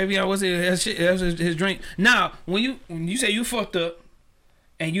had Avion, was it? That was his drink. Now, when you say you fucked up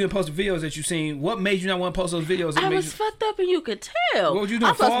and you didn't post the videos that you seen, what made you not want to post those videos? I was fucked up and you could tell. What was you doing?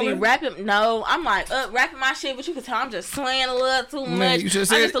 I'm supposed to be rapping. No, I'm like rapping my shit, but you could tell I'm just swaying a little too much. You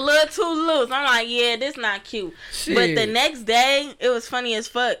just I'm just a little too loose. I'm like, yeah, this not cute. Shit. But the next day, it was funny as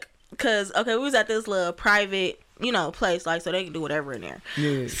fuck. Cause we was at this little private, place, like, so they can do whatever in there.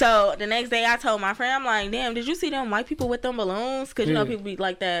 Yeah. So the next day I told my friend, I'm like, damn, did you see them white people with them balloons? Cause people be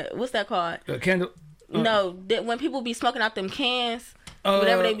like that. What's that called? Candle. No, when people be smoking out them cans,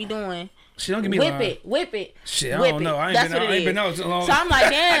 whatever they be doing. Shit, don't give me whip it. Shit, I don't know. I ain't been out so long. So I'm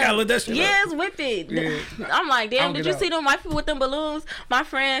like, damn. I gotta look that shit up. Whip it. Yeah. I'm like, damn, did you see them white people with them balloons? My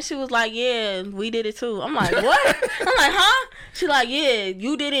friend, she was like, yeah, we did it too. I'm like, what? I'm like, huh? She like, yeah,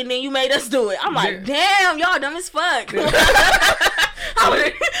 you did it and then you made us do it. I'm like, damn, y'all dumb as fuck. I would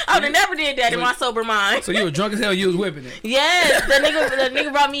have never did that in my sober mind. So you were drunk as hell, you was whipping it. Yes, the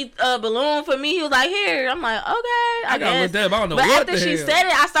nigga brought me a balloon for me. He was like, here. I'm like, okay, I gotta look that up. I don't know. But after she said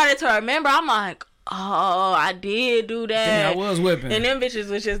it, I started to remember. I'm like, oh, I did do that. Damn, I was whipping. And them bitches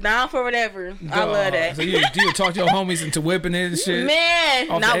was just down for whatever. I love that. So you talk to your homies into whipping it and shit? Man,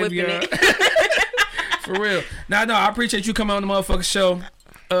 not whipping it. For real. No, I appreciate you coming on the motherfucking show.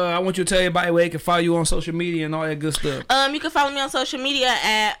 I want you to tell everybody where they can follow you on social media and all that good stuff. You can follow me on social media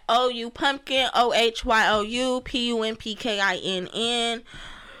at OUPumpkin, OHYOUPUMPKINN.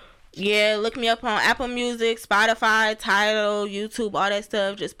 Yeah, look me up on Apple Music, Spotify, Tidal, YouTube, all that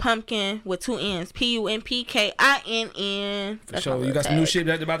stuff. Just Pumpkin with 2 N's. PUMPKINN. For sure. You got some new shit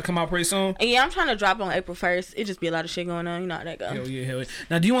that's about to come out pretty soon? And yeah, I'm trying to drop it on April 1st. It just be a lot of shit going on. You know how that go. Hell yeah.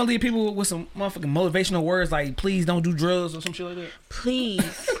 Now, do you want to leave people with some motherfucking motivational words like, please don't do drugs or some shit like that?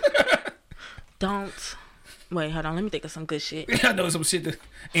 Please. Don't. Wait, hold on. Let me think of some good shit. I know some shit to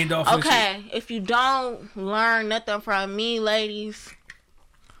end off with. Okay. If you don't learn nothing from me, ladies,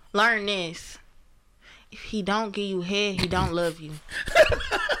 learn this. If he don't give you head, he don't love you.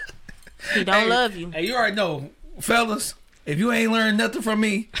 He don't love you. Hey, you already know, fellas, if you ain't learned nothing from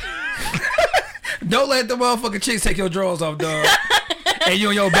me, don't let the motherfucking chicks take your drawers off, dog. And you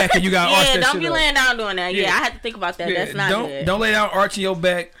on your back and you got arch that shit. Yeah, don't be laying down doing that. Yeah, I had to think about that. That's not good. Don't lay down arching your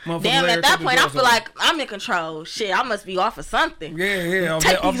back. Damn, at that point, I feel like I'm in control. Shit, I must be off of something. Yeah.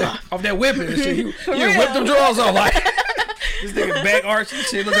 Off that whipping and shit. You whip them drawers off like... This nigga back arch and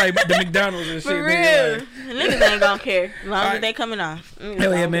shit look like the McDonald's and shit. For real. Niggas ain't gonna care as long as they coming off.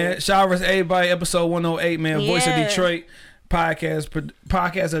 Hell yeah, man. Shout out to everybody. Episode 108, man. Voice of Detroit.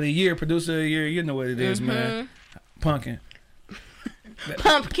 Podcast of the year. Producer of the year. You know what it is, man. Pumpkin. All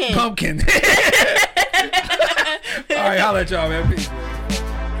right, holla at y'all, man. Peace.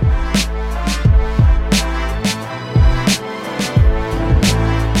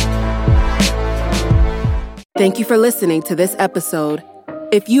 Thank you for listening to this episode.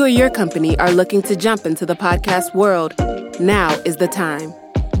 If you or your company are looking to jump into the podcast world, now is the time.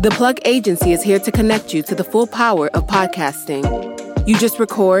 The Plug Agency is here to connect you to the full power of podcasting. You just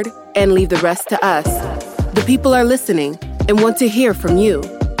record and leave the rest to us. The people are listening and want to hear from you.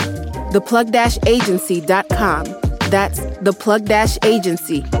 theplug-agency.com. That's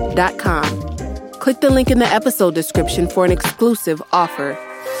theplug-agency.com. Click the link in the episode description for an exclusive offer.